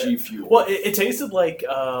 like a G Fuel. Well, it tasted like,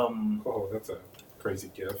 Oh, that's a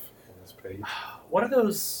crazy gif on this page. what are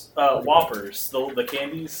those Whoppers? The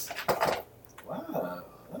candies? Wow.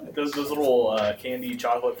 Those little candy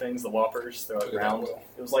chocolate things, the Whoppers, they're like Look at that round. one.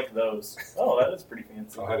 It was like those. Oh, that is pretty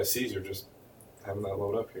fancy. I had a Caesar just having that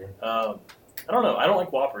load up here. I don't know. I don't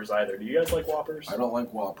like Whoppers either. Do you guys like Whoppers? I don't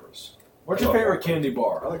like Whoppers. What's I your love favorite Whoppers. candy I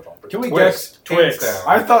bar? like Whoppers. Can we Twix? Twix. Hands down.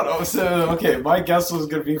 I thought, okay, my guess was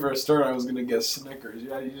going to be for a start, I was going to guess Snickers.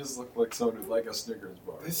 Yeah, you just look like someone who like a Snickers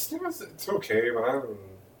bar. It's okay, but I don't.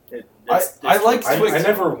 I like I Twix.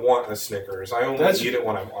 never want a Snickers. I only That's- eat it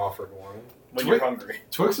when I'm offered one. when you're hungry.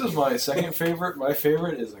 Twix is my second favorite. My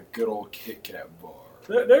favorite is a good old Kit Kat bar.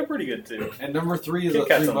 They're pretty good too. And number 3 is Kit a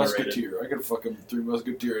Kat's Three underrated. Musketeer. I could fucking Three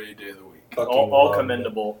Musketeer any day of the week. Fucking All love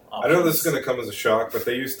commendable. it. I know this is going to come as a shock, but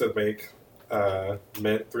they used to make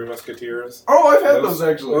mint Three Musketeers. Oh, I've had those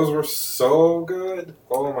actually. Those were so good.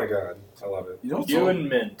 Oh my god, I love it. You know, You and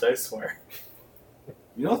mint, I swear.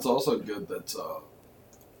 You know what's also good that's a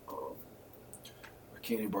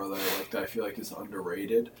candy bar that I like that I feel like is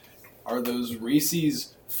underrated are those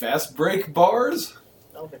Reese's Fast Break bars.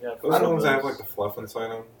 I don't think I've Those I are the don't ones that have those. like the fluff inside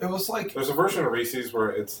them. It was like There's a version of Reese's where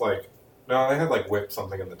it's like, no, they had like whipped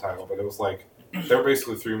something in the title, but it was like they were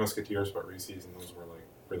basically Three Musketeers but Reese's, and those were like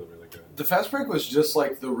really really good. the Fast Break was just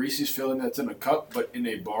like the Reese's filling that's in a cup but in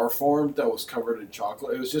a bar form that was covered in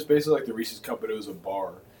chocolate. It was just basically like the Reese's cup, but it was a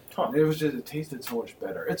bar. Huh. And it tasted so much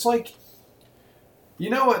better. It's like, you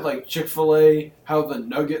know what, like Chick-fil-A, how the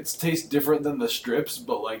nuggets taste different than the strips,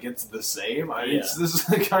 but like it's the same. This is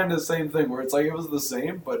the kind of same thing where it's like it was the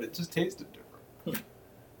same, but it just tasted different.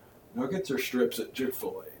 Nuggets or strips at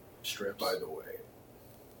Chick-fil-A, Strips. by the way,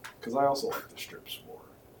 because I also like the strips more.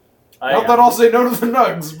 I, Not that I'll say no to the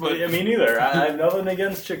nugs, but yeah, me neither. I have nothing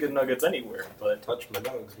against chicken nuggets anywhere, but Touch my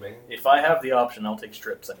nose, man. if I have the option, I'll take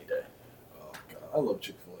strips any day. oh god, I love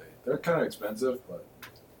Chick-fil-A. They're kind of expensive, but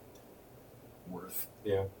worth.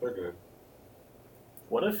 Yeah, they're good.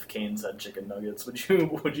 What if Cane's had chicken nuggets?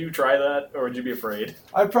 Would you try that, or would you be afraid?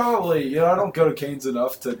 I probably, I don't go to Cane's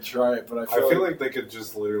enough to try it, but I I feel, feel like they could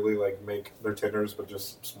just literally like make their tenders, but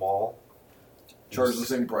just small. charge the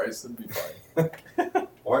same price, it'd be fine.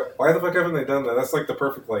 Why the fuck haven't they done that? That's like the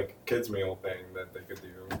perfect like kids meal thing that they could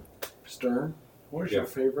do. Stern, what is Yeah. your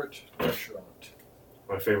favorite restaurant?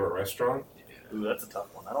 My favorite restaurant. Ooh, that's a tough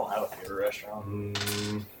one. I don't have a favorite restaurant.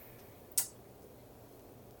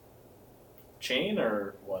 Chain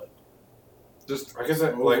or what? Just I guess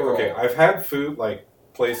like Overall. okay, I've had food like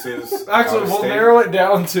places. actually, out of we'll state. narrow it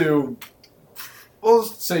down to. We'll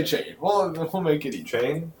say chain. We'll make it easy.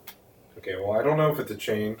 Chain. Okay, well I don't know if it's a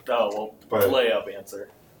chain, Oh well, But- lay up answer.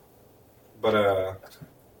 but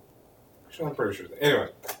Actually, I'm pretty sure. Anyway,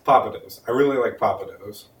 Papados. I really like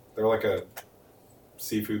Papados. They're like a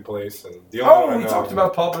seafood place, and the only one I We know talked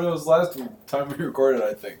about Papados last time we recorded,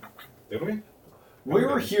 I think. Did we? We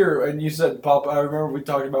were here, and you said Papa. I remember we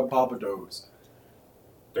talked about Papados.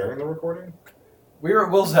 During the recording? We were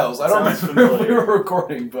at Will's house. I don't Sounds remember if we familiar. were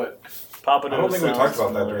recording, but Papados I don't think we talked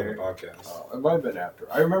about that familiar. during the podcast. it might have been after.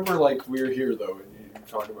 I remember like we were here though, and you were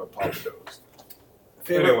talking about Papados.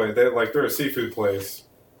 Anyway, they're a seafood place.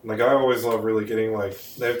 Like I always love really getting like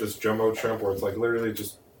they have this jumbo shrimp where it's like literally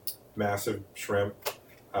just massive shrimp,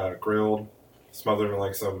 grilled, smothered in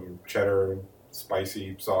like some cheddar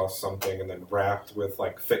spicy sauce something, and then wrapped with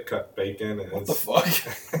like thick cut bacon. And What the fuck?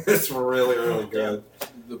 it's really good.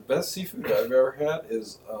 The best seafood I've ever had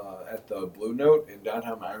is at the Blue Note in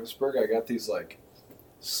downtown Miamisburg. I got these like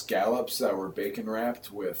scallops that were bacon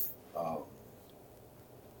wrapped with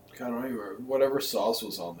I don't even remember, whatever sauce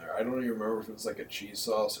was on there. I don't even remember if it was like a cheese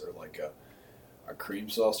sauce or like a cream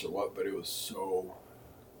sauce or what, but it was so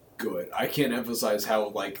good. I can't emphasize how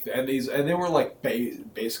like and they were like bay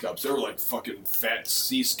scallops. They were like fucking fat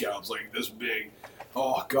sea scallops like this big.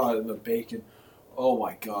 Oh god, and the bacon. Oh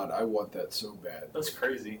my god, I want that so bad. That's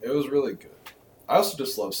crazy. It was really good. I also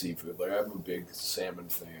just love seafood. Like I'm a big salmon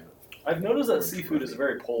fan. I've noticed that seafood is a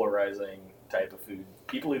very polarizing type of food.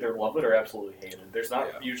 People either love it or absolutely hate it. There's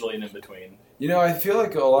not usually an in-between. You know, I feel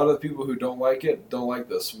like a lot of the people who don't like it don't like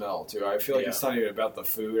the smell too. I feel like it's not even about the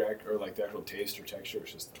food or like the actual taste or texture.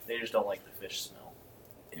 It's just They just don't like the fish smell.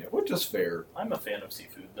 which is fair. I'm a fan of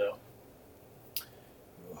seafood, though.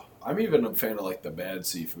 I'm even a fan of like the bad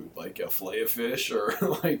seafood, like a fillet of fish or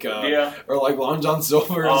like Yeah. or like Long John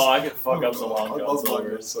Silver's. Oh, I could fuck up some Long I John love Long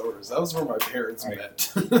John Silver's. Silver's. That was where my parents I-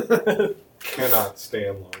 met. Cannot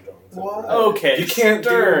stand Long John Silver. What? Okay, You can't do-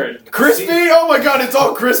 Stern. Crispy? Oh my god, it's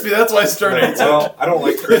all crispy. That's why Stern No, hates it. well, I don't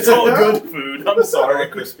like It's crispy. all good food. I'm I don't sorry.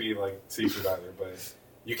 like crispy like seafood either, but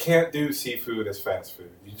you can't do seafood as fast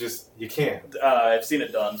food. You can't. I've seen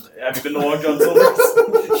it done. Have you been to Long John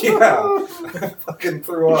Silver's? Yeah, I fucking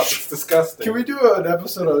threw up. It's disgusting. Can we do an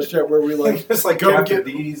episode on this chat where we like just like go Captain get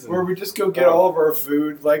D's and- where we just go get all of our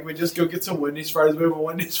food? Like we just go get some Wendy's fries. We have a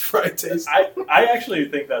Wendy's fry taste. I actually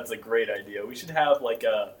think that's a great idea. We should have like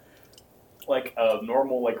a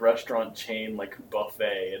normal like restaurant chain like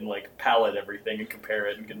buffet and like palette everything and compare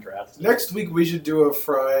it and contrast it. Next week we should do a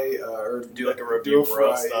fry or Do like a review for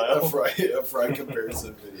us style. a fry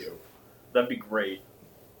comparison video. That'd be great.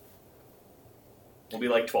 We'll be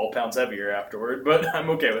like 12 pounds heavier afterward, but I'm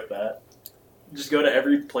okay with that. Just go to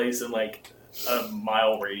every place in like a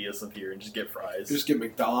mile radius of here and just get fries. Just get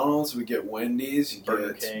McDonald's, we get Wendy's, you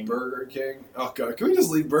Burger get King. Burger King. Oh god, can we just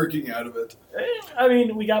leave Burger King out of it? I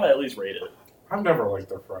mean, we gotta at least rate it. I've never liked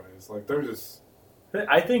their fries. Like they're just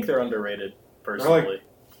I think they're underrated, personally.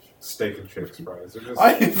 steak and chips fries. They're just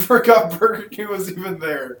I forgot Burger King was even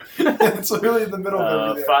there. It's literally in the middle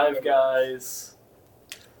of everything. Five Guys,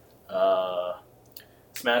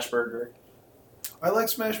 Smash Burger. I like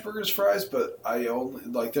Smash Burger's fries, but I only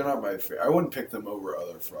like they're not my favorite. I wouldn't pick them over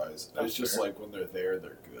other fries. That's It's just fair. like when they're there,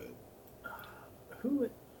 they're good. Who?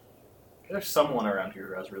 There's someone around here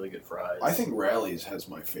who has really good fries. I think Rally's has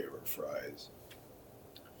my favorite fries.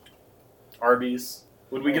 Arby's.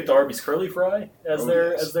 Would we get the Arby's curly fry as Oh,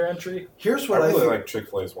 their yes. as their entry? Here's I what I, really think. like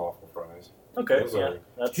Chick-fil-A's waffle fries. Okay, Those yeah. are-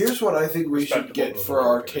 That's, Here's what I think we should Respectable. get for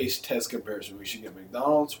our taste test comparison. We should get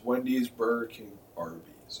McDonald's, Wendy's, Burger King, Arby's.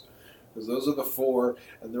 Because those are the four,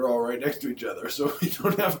 and they're all right next to each other, so we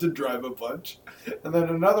don't have to drive a bunch. And then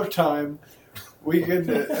another time, we can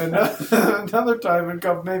another time in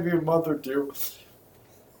maybe a month or two,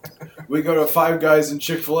 we go to Five Guys and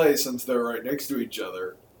Chick-fil-A since they're right next to each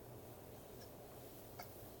other.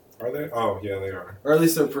 Are they? Oh yeah, they are. Or at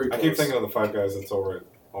least they're pretty I close. keep thinking of the Five Guys that's over at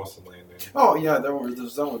Austin Landing. Oh, yeah,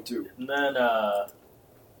 there's that one too. and then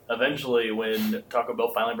eventually, when Taco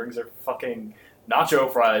Bell finally brings their fucking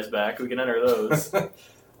nacho fries back, we can enter those.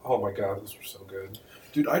 Oh my god, those were so good.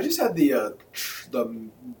 Dude, I just had the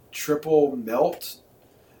triple melt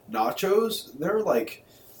nachos. They're like,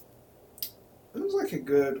 it was like a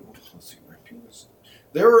good. Let's see my penis.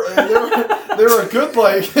 They were a good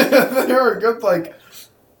like they were a good like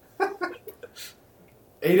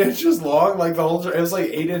 8 inches long. Like the whole it was like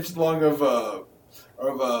 8 inches long of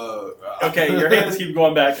Okay, your hands keep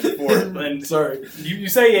going back and forth, and Sorry, you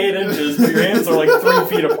say 8 inches, but your hands are like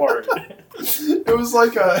 3 feet apart. it was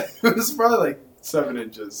like it was probably like 7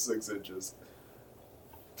 inches, 6 inches.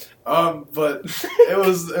 But it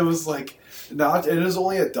was like not. It was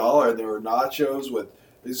only $1, and there were nachos with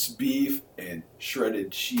this beef and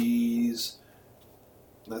shredded cheese.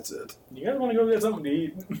 That's it. You guys want to go get something to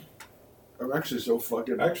eat? I'm actually so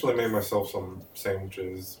fucking. I actually made myself some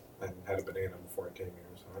sandwiches and had a banana before I came here,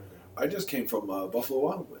 so I'm good. I just came from Buffalo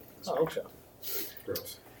Wild Wings. Oh, okay.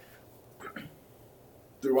 Gross.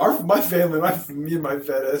 Dude, my family, me and my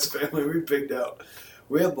fat ass family, we pigged out.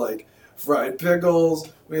 We had like fried pickles,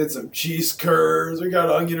 we had some cheese curds, we got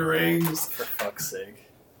onion rings. For fuck's sake.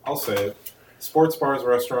 I'll say it. Sports bars,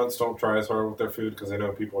 restaurants don't try as hard with their food because they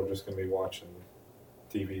know people are just going to be watching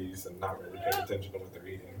TVs and not really paying attention to what they're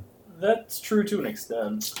eating. That's true to an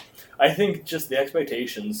extent. I think just the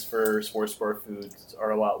expectations for sports bar foods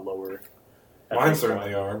are a lot lower. at Mine this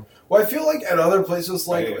certainly point. are. Well, I feel like at other places,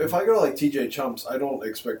 like I am. if I go to like TJ Chumps, I don't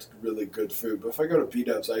expect really good food. But if I go to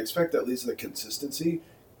B-Dubs, I expect at least the consistency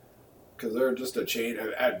because they're just a chain.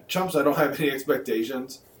 At Chumps, I don't have any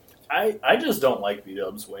expectations. I just don't like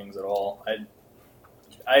B-Dubs wings at all.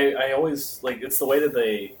 I always like it's the way that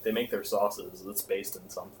they make their sauces. It's based in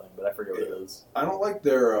something, but I forget what it is. I don't like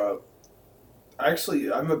their.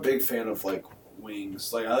 Actually, I'm a big fan of like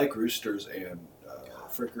wings. Like I like Roosters and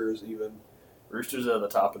Frickers even. Roosters are at the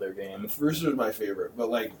top of their game. Roosters my favorite, but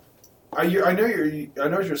like I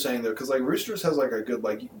know what you're saying though, because like Roosters has like a good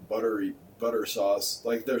like butter sauce.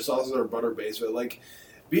 Like their sauces are butter based, but like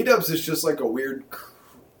B-Dubs is just like a weird.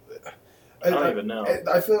 I don't even know.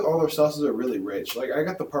 I feel like all their sauces are really rich. Like I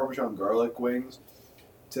got the Parmesan garlic wings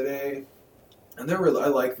today, and they're really I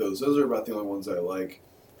like those. Those are about the only ones I like.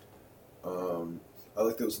 I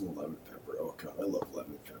like those in the lemon pepper. Oh god, I love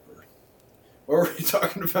lemon pepper. What were we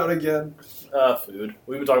talking about again? Food.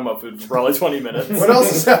 We've been talking about food for probably 20 minutes. What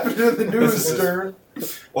else is happening in the news, Stern?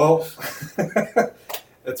 Well,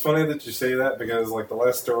 it's funny that you say that because like the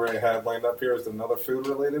last story I had lined up here is another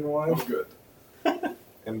food-related one. Oh, good.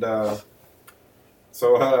 And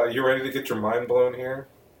so you ready to get your mind blown here?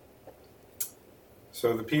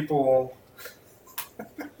 So the people,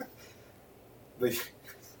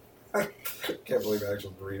 I can't believe I'm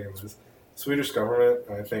actually reading this. Swedish government,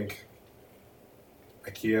 and I think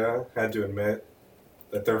IKEA had to admit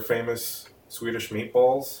that their famous Swedish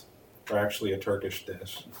meatballs are actually a Turkish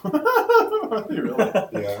dish. Really?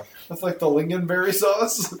 Yeah. That's like the lingonberry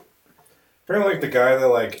sauce. Apparently, like the guy that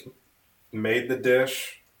like made the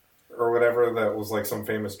dish or whatever, that was like some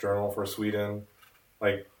famous journal for Sweden,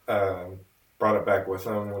 like brought it back with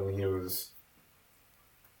him when he was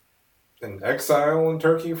in exile in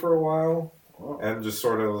Turkey for a while, and just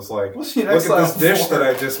sort of was like, What's he in "Look exile at this dish for? that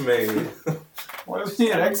I just made." Why was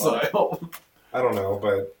he in exile? I don't know,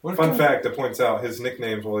 but What fun kind- fact, it points out his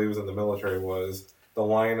nicknames while he was in the military was the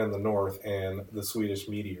Lion in the North and the Swedish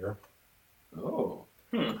Meteor. Oh.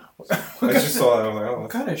 Hmm. I just saw that. I was like, oh, What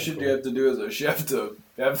kind of shit do you have to do as a chef to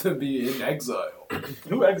have to be in exile?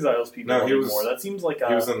 Who exiles people No, he was- anymore? That seems like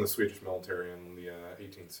He was in the Swedish military in the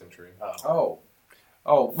 18th century.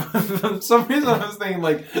 Oh, for some reason I was thinking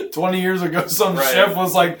like 20 years ago, some Right. chef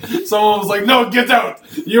was like, someone was like, "No, get out!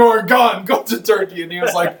 You are gone. Go to Turkey." And he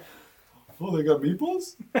was like, "Oh, they got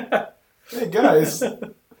meatballs? Hey guys,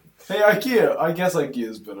 hey IKEA. I guess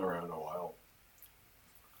IKEA's been around a while."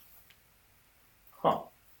 Huh.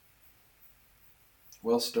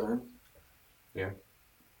 Well, Stern. Yeah.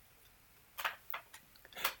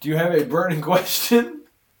 Do you have a burning question?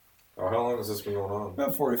 Oh, how long has this been going on?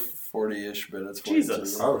 About 40-ish minutes. 42.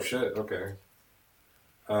 Jesus. Oh shit. Okay.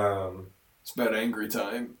 It's about angry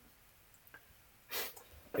time.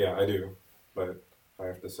 Yeah, I do, but I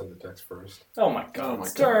have to send a text first. Oh my god, Oh my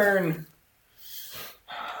Stern.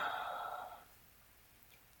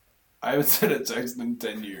 I haven't sent a text in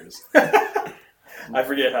 10 years. I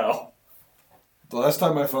forget how. The last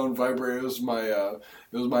time my phone vibrated was my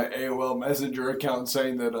AOL Messenger account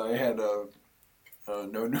saying that I had no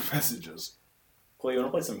new messages. Clay, you want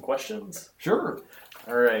to play some questions? Sure.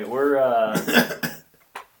 All right, we're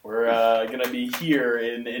gonna be here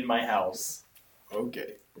in my house.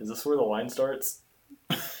 Okay. Is this where the line starts?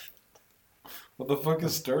 What the fuck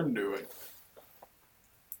is Stern doing?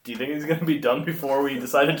 Do you think he's gonna be done before we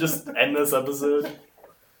decide to just end this episode?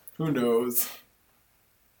 Who knows?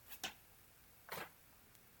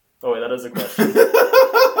 Oh wait, that is a question.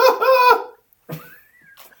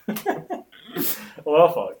 Well,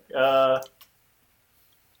 fuck.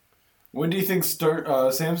 When do you think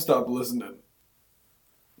Sam stopped listening?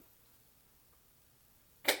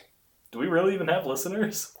 Do we really even have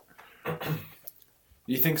listeners? Do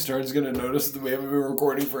you think Stern's gonna notice that we haven't been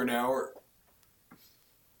recording for an hour?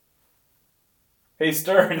 Hey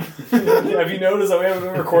Stern, have you noticed that we haven't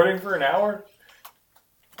been recording for an hour?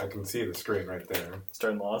 I can see the screen right there.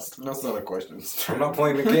 Stern lost. That's not a question. I'm not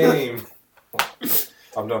playing the game.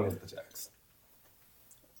 I'm done with the text.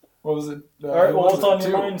 What was it? All right, well, what what's was on it,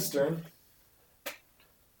 your two? mind, Stern?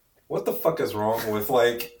 What the fuck is wrong with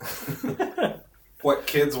like? what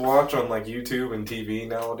kids watch on like YouTube and TV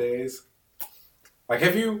nowadays. Like,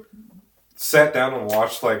 have you sat down and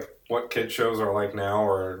watched like what kid shows are like now,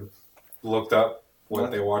 or looked up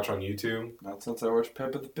what they watch on YouTube? Not since I watched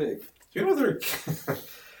Peppa the Pig. Do you know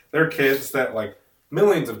there are kids that like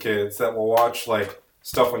millions of kids that will watch like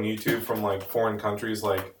stuff on YouTube from like foreign countries.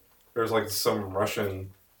 Like there's like some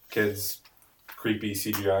Russian kids creepy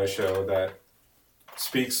CGI show that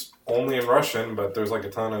speaks only in Russian, but there's like a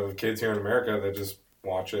ton of kids here in America that just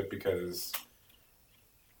watch it because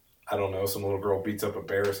I don't know, some little girl beats up a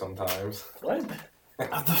bear sometimes. What?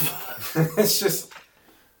 It's just,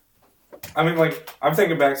 I mean, like, I'm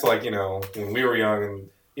thinking back to, like, you know, when we were young, and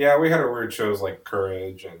yeah, we had our weird shows like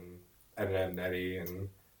Courage and Ed, and Eddie and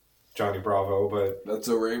Johnny Bravo, but That's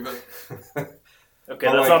a Raven. Okay, But,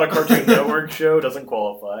 that's like- not a Cartoon Network show. Doesn't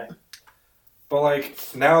qualify. but like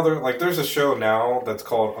now there's a show now that's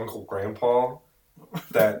called Uncle Grandpa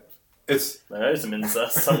that it's There's some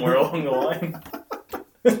incest somewhere along the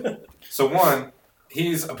line. so one,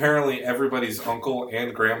 he's apparently everybody's uncle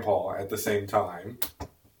and grandpa at the same time.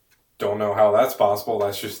 Don't know how that's possible.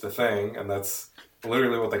 That's just the thing, and that's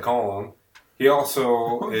literally what they call him. He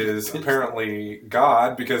also is apparently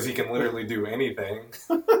God because he can literally do anything.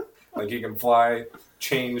 Like he can fly,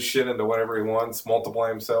 change shit into whatever he wants, multiply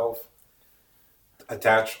himself,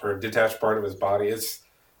 attach or detach part of his body. It's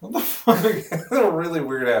What the fuck? it's a really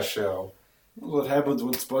weird ass show. What happens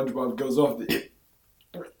when SpongeBob goes off the...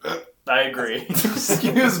 I agree.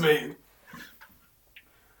 Excuse me.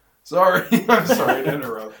 Sorry. I'm sorry to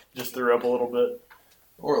interrupt. Just threw up a little bit.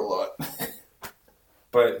 Or a lot.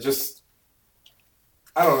 But just,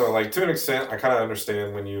 I don't know, like to an extent, I kind of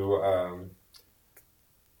understand when you,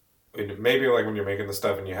 maybe like when you're making the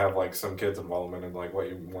stuff and you have like some kids' involvement in like what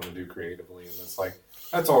you want to do creatively, and it's like,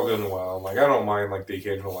 that's all good and well. Like, I don't mind like the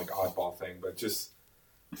occasional like oddball thing, but just,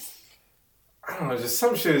 I don't know, just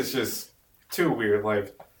some shit is just too weird.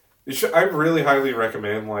 Like, I really highly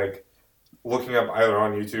recommend like looking up either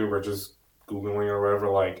on YouTube or just Googling or whatever,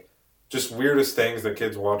 like just weirdest things that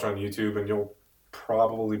kids watch on YouTube, and you'll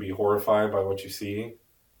probably be horrified by what you see.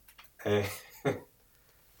 And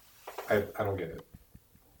I don't get it.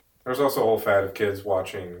 There's also a whole fad of kids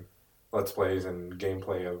watching Let's Plays and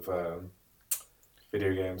gameplay of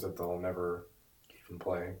video games that they'll never even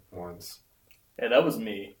play once. Yeah, that was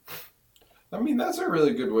me. I mean, that's a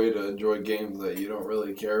really good way to enjoy games that you don't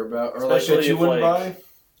really care about. Or Especially like that you if, wouldn't like- buy.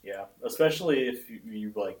 Yeah, especially if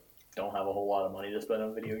you like don't have a whole lot of money to spend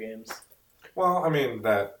on video games. Well, I mean,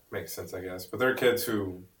 that makes sense, I guess. But there are kids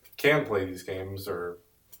who can play these games or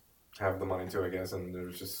have the money to, I guess, and they're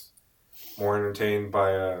just more entertained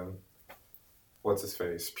by, what's his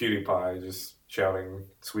face? PewDiePie just shouting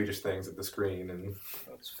Swedish things at the screen and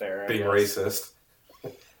That's fair. I being guess. racist.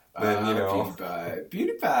 Then, you know, PewDiePie.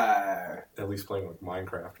 PewDiePie. at least playing like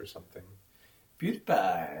Minecraft or something.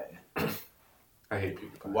 PewDiePie. I hate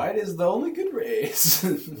PewDiePie. White is the only good race.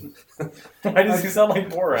 Why does he sound like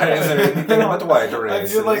Borat? Why isn't anything but white I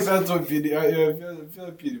feel like races? that's what PewDiePie... Yeah, I feel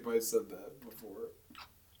like PewDiePie said that before.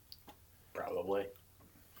 Probably.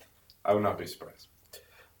 I would not be surprised.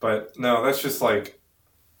 But no, that's just like,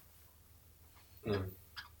 I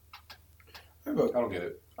have a I don't get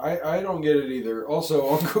it. I don't get it either. Also,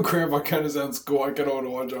 Uncle Grandpa kind of sounds cool. I kind of want to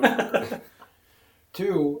watch Uncle Grandpa.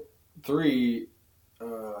 2, 3,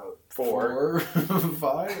 4,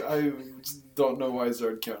 5. I don't know why I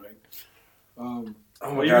started counting. Oh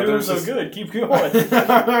Well, my you're god, doing there's so this, good. Keep going. I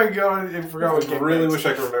forgot what I game really next. wish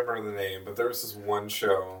I could remember the name, but there was this one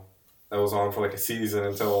show that was on for like a season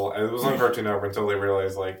until it was on Cartoon Network until they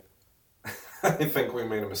realized like I think we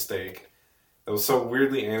made a mistake. It was so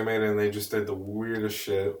weirdly animated, and they just did the weirdest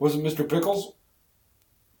shit. Was it Mr. Pickles?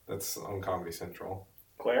 That's on Comedy Central.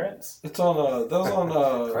 Clarence? It's on. That was on.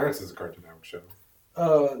 Clarence is a Cartoon Network show.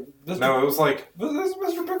 Mr. No, it was like, Was this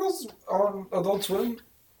Mr. Pickles on Adult Swim?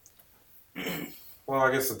 well,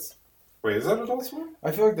 I guess it's. Wait, is that Adult Swim?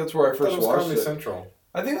 I feel like that's where I I thought first it was watched Comedy it. Central.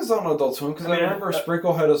 I think it's on Adult Swim because I mean, I remember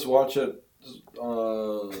Sprinkle had us watch it.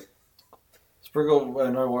 Sprinkle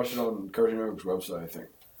and I watched it on Cartoon Network's website. I think.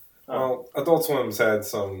 Well, Adult Swim's had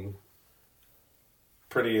some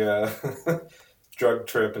pretty drug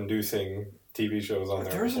trip inducing TV shows on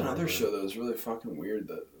there. There was before, another but- show that was really fucking weird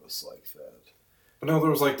that was like that. But no, there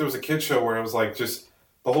was a kid show where it was like just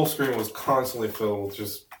the whole screen was constantly filled with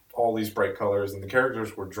just all these bright colors, and the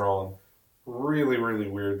characters were drawn really, really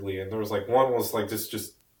weirdly. And there was like one was like this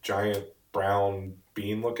just giant brown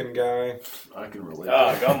bean looking guy. I can relate.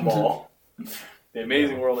 Gumball. The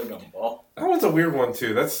Amazing World of Gumball. That one's a weird one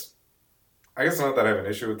too. That's, I guess not that I have an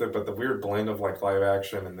issue with it, but the weird blend of like live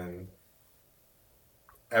action and then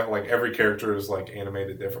like every character is like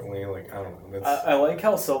animated differently. Like I don't know. That's, I like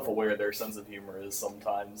how self-aware their sense of humor is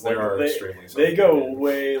sometimes. they Like, are extremely. they go self-aware.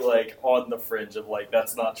 way like on the fringe of like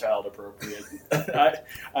that's not child appropriate.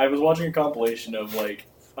 I was watching a compilation of like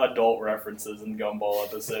adult references in Gumball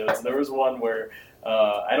episodes. And there was one where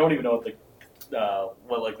I don't even know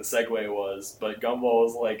what like the segue was, but Gumball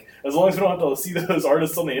was like, as long as we don't have to see those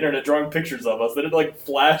artists on the internet drawing pictures of us, then it like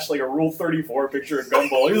flashed like a Rule 34 picture of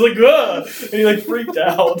Gumball. He was like, "Ugh!" And he like freaked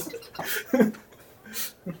out.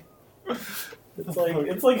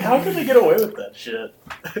 It's like how can they get away with that shit?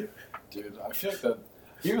 Dude, I feel like that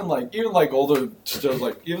even like older shows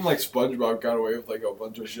even like SpongeBob got away with like a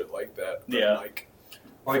bunch of shit like that. Yeah.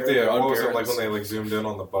 Like the on what was it like parents. when they like zoomed in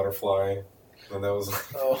on the butterfly, and that was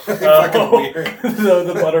fucking Oh, weird.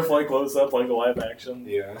 the butterfly close up like live action.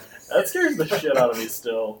 Yeah. That scares the shit out of me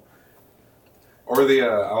still. Or the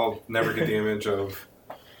I'll never get the image of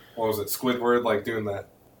what was it, Squidward like doing that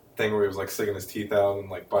thing where he was like sticking his teeth out and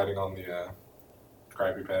like biting on the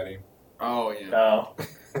Krabby Patty. Oh yeah. Oh.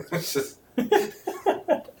 It's just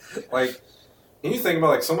like can you think about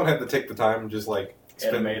like someone had to take the time and just like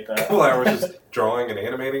spend Animate a that. couple hours just drawing and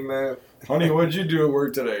animating that. Honey, what'd you do at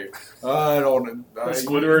work today? I don't.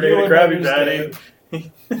 Squidward you ate a wouldn't Krabby understand.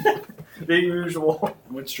 Patty. Being usual.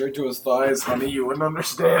 Went straight to his thighs, honey. You wouldn't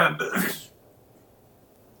understand.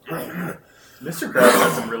 Mr. Krabs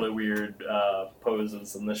has some really weird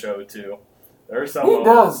poses in the show too. There are some Who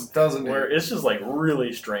moments doesn't where it's just like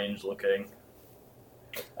really strange looking.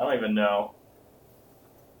 I don't even know.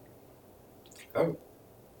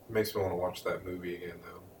 Makes me want to watch that movie again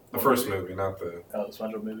though. The What first movie? movie, not the. Oh, the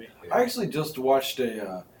SpongeBob movie. Yeah. I actually just watched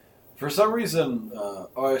for some reason, I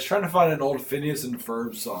was trying to find an old Phineas and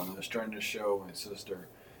Ferb song I was trying to show my sister.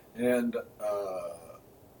 And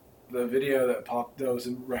the video that was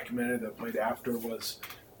recommended that played after was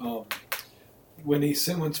when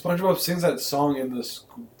SpongeBob sings that song in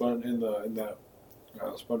that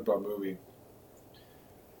SpongeBob movie.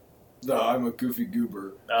 The I'm a Goofy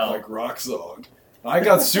Goober, Oh. like rock song. I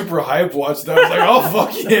got super hyped watching that. I was like, oh,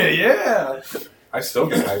 fuck yeah, yeah. I still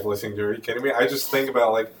get hype listening to it. Are you kidding me? I just think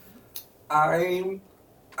about like, I'm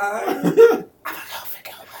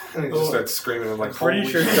and he just starts screaming and like. I'm pretty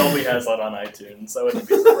holy sure shit. Shelby has that on iTunes. I wouldn't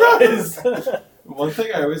be surprised. One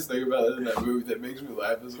thing I always think about in that movie that makes me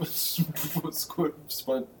laugh is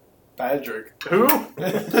when Patrick Who?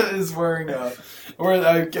 is wearing I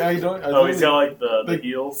don't. Oh, he's got like the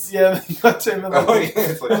heels. Yeah, that's him in like, Oh, yeah,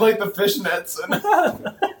 it's in, like the fishnets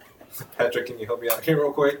and. Patrick, can you help me out here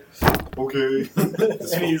real quick? Okay.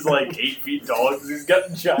 And he's like 8 feet tall because he's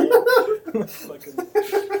got giant. Fucking,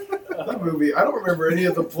 That movie, I don't remember any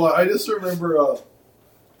of the plot. I just remember.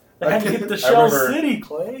 I had to get to I Shell remember- City,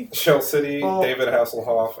 Clay. Shell City, Oh. David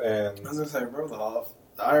Hasselhoff, and I was gonna say, I remember the Hoff.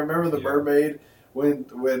 I remember the Yeah. mermaid when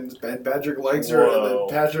Patrick likes her, and Whoa.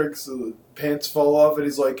 then Patrick's pants fall off, and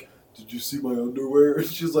he's like, "Did you see my underwear?" And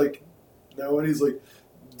she's like, "No," and he's like,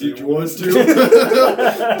 "Did you want to?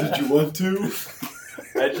 Did you want to?"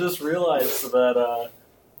 I just realized that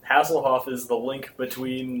Hasselhoff is the link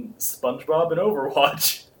between SpongeBob and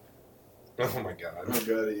Overwatch. oh my god. Oh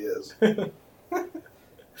god, he is.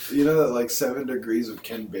 You know that like 7 degrees of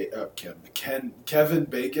Kevin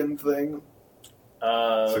Bacon thing?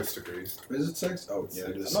 6 degrees. Is it 6? Oh yeah,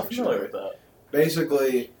 it I'm is. not 6. familiar with that.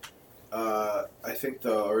 Basically, I think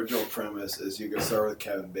the original premise is you can start with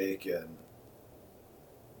Kevin Bacon,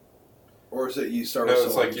 or is it you start No, with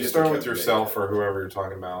it's someone like you get start to with Kevin yourself Bacon? or whoever you're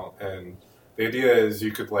talking about, and the idea is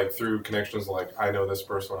you could like through connections like I know this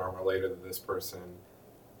person or I'm related to this person.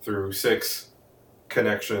 Through 6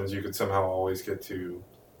 connections, you could somehow always get to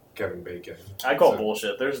Kevin Bacon. I call So-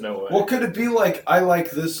 bullshit. There's no way. Well, could it be like I like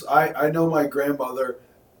this? I know my grandmother,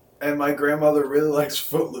 and my grandmother really likes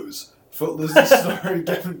Footloose. Footloose is starring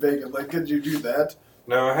Kevin Bacon. Like, could you do that?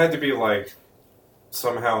 No, it had to be like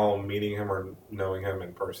somehow meeting him or knowing him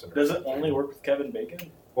in person. or Does it something. only work with Kevin Bacon?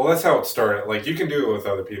 Well, that's how it started. Like you can do it with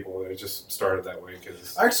other people. It just started that way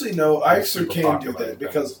because Actually, no. I It's actually super can do popular, that it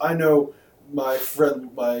because depends. I know my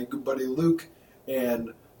friend, my good buddy Luke,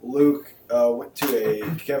 and Luke went to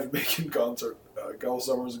a Kevin Bacon concert a couple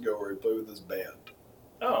summers ago where he played with his band.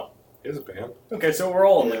 Oh. it is a band. Okay, so we're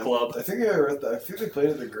all in Yeah. the club. I think I read that. I think they played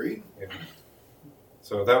at the Green. Yeah.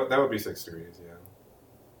 So that would be 6 degrees. Yeah.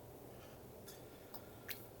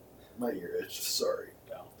 My ear itch. Sorry.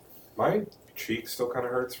 My cheek still kind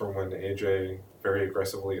of hurts from when AJ very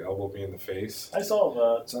aggressively elbowed me in the face. I saw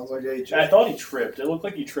that. Sounds like AJ. I thought he tripped. It looked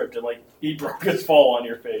like he tripped and like he broke his fall on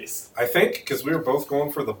your face. I think because we were both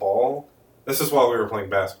going for the ball. This is while we were playing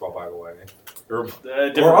basketball, by the way. We're,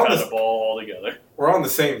 Different We're on kind this- of ball altogether. we're on the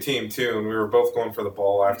same team too, and we were both going for the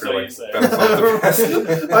ball after So you like say. Ben was off the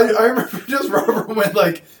basket. I remember just Robert went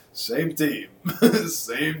like, same team.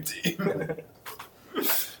 Same team.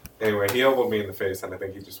 Anyway, he elbowed me in the face, and I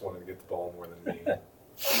think he just wanted to get the ball more than me.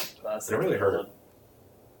 Classic It really hurt. Caleb.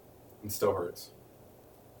 It still hurts.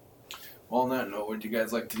 Well, on that note, would you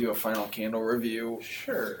guys like to do a final candle review?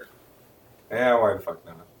 Sure. Yeah, why the fuck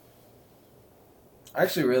not? I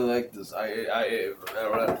actually really like this.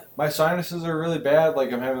 My sinuses are really bad.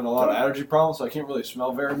 Like, I'm having a lot of allergy problems, so I can't really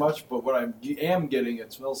smell very much. But what I am getting,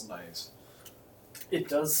 it smells nice. It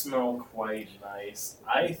does smell quite nice.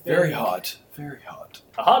 I think Very hot. Very hot.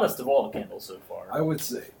 The hottest of all the candles so far. I would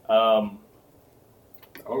say. Oh,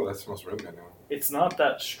 that smells really good now. It's not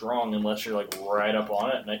that strong unless you're like right up on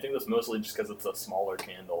it, and I think that's mostly just because it's a smaller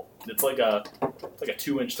candle. It's like a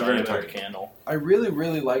 2-inch a very diameter tiny. candle. I really,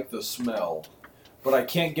 really like the smell, but I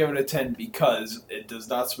can't give it a 10 because it does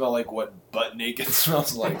not smell like what butt naked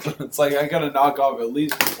smells like. It's like I gotta knock off at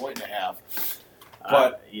least a 1.5.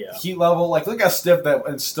 But yeah, heat level, like look how stiff that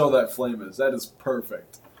and still that flame is. That is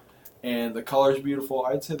perfect. And the color's beautiful.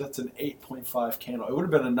 I'd say that's an 8.5 candle. It would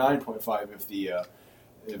have been a 9.5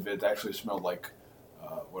 if it actually smelled like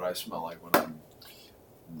what I smell like when I'm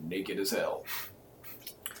naked as hell.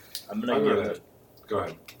 I'm gonna I'll give go it. ahead. Go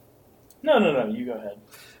ahead. No, you go ahead.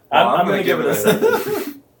 Well, I'm gonna give it a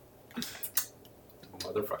 7.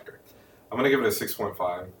 Motherfucker. I'm gonna give it a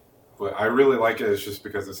 6.5. But I really like it. It's just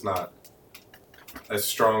because it's not as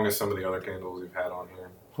strong as some of the other candles we've had on here.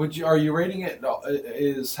 Are you rating it? No,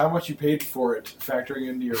 is how much you paid for it factoring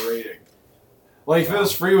into your rating? Like if it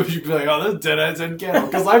was free, would you be like, "Oh, this is 10 out of 10 candle"?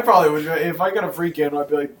 Because I probably would. If I got a free candle, I'd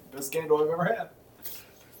be like, "Best candle I've ever had."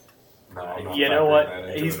 No, I'm not You know factoring what? that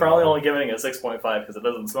into He's it probably at all. only giving it a 6.5 because it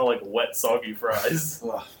doesn't smell like wet, soggy fries.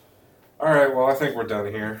 Ugh. All right. Well, I think we're done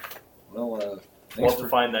here. Well, We'll thanks have to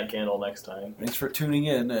find that candle next time. for tuning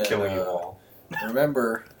in. And, Killing you all.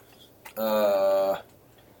 Remember, Bill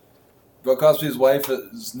Cosby's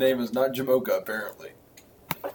wife's name is not Jamocha, apparently.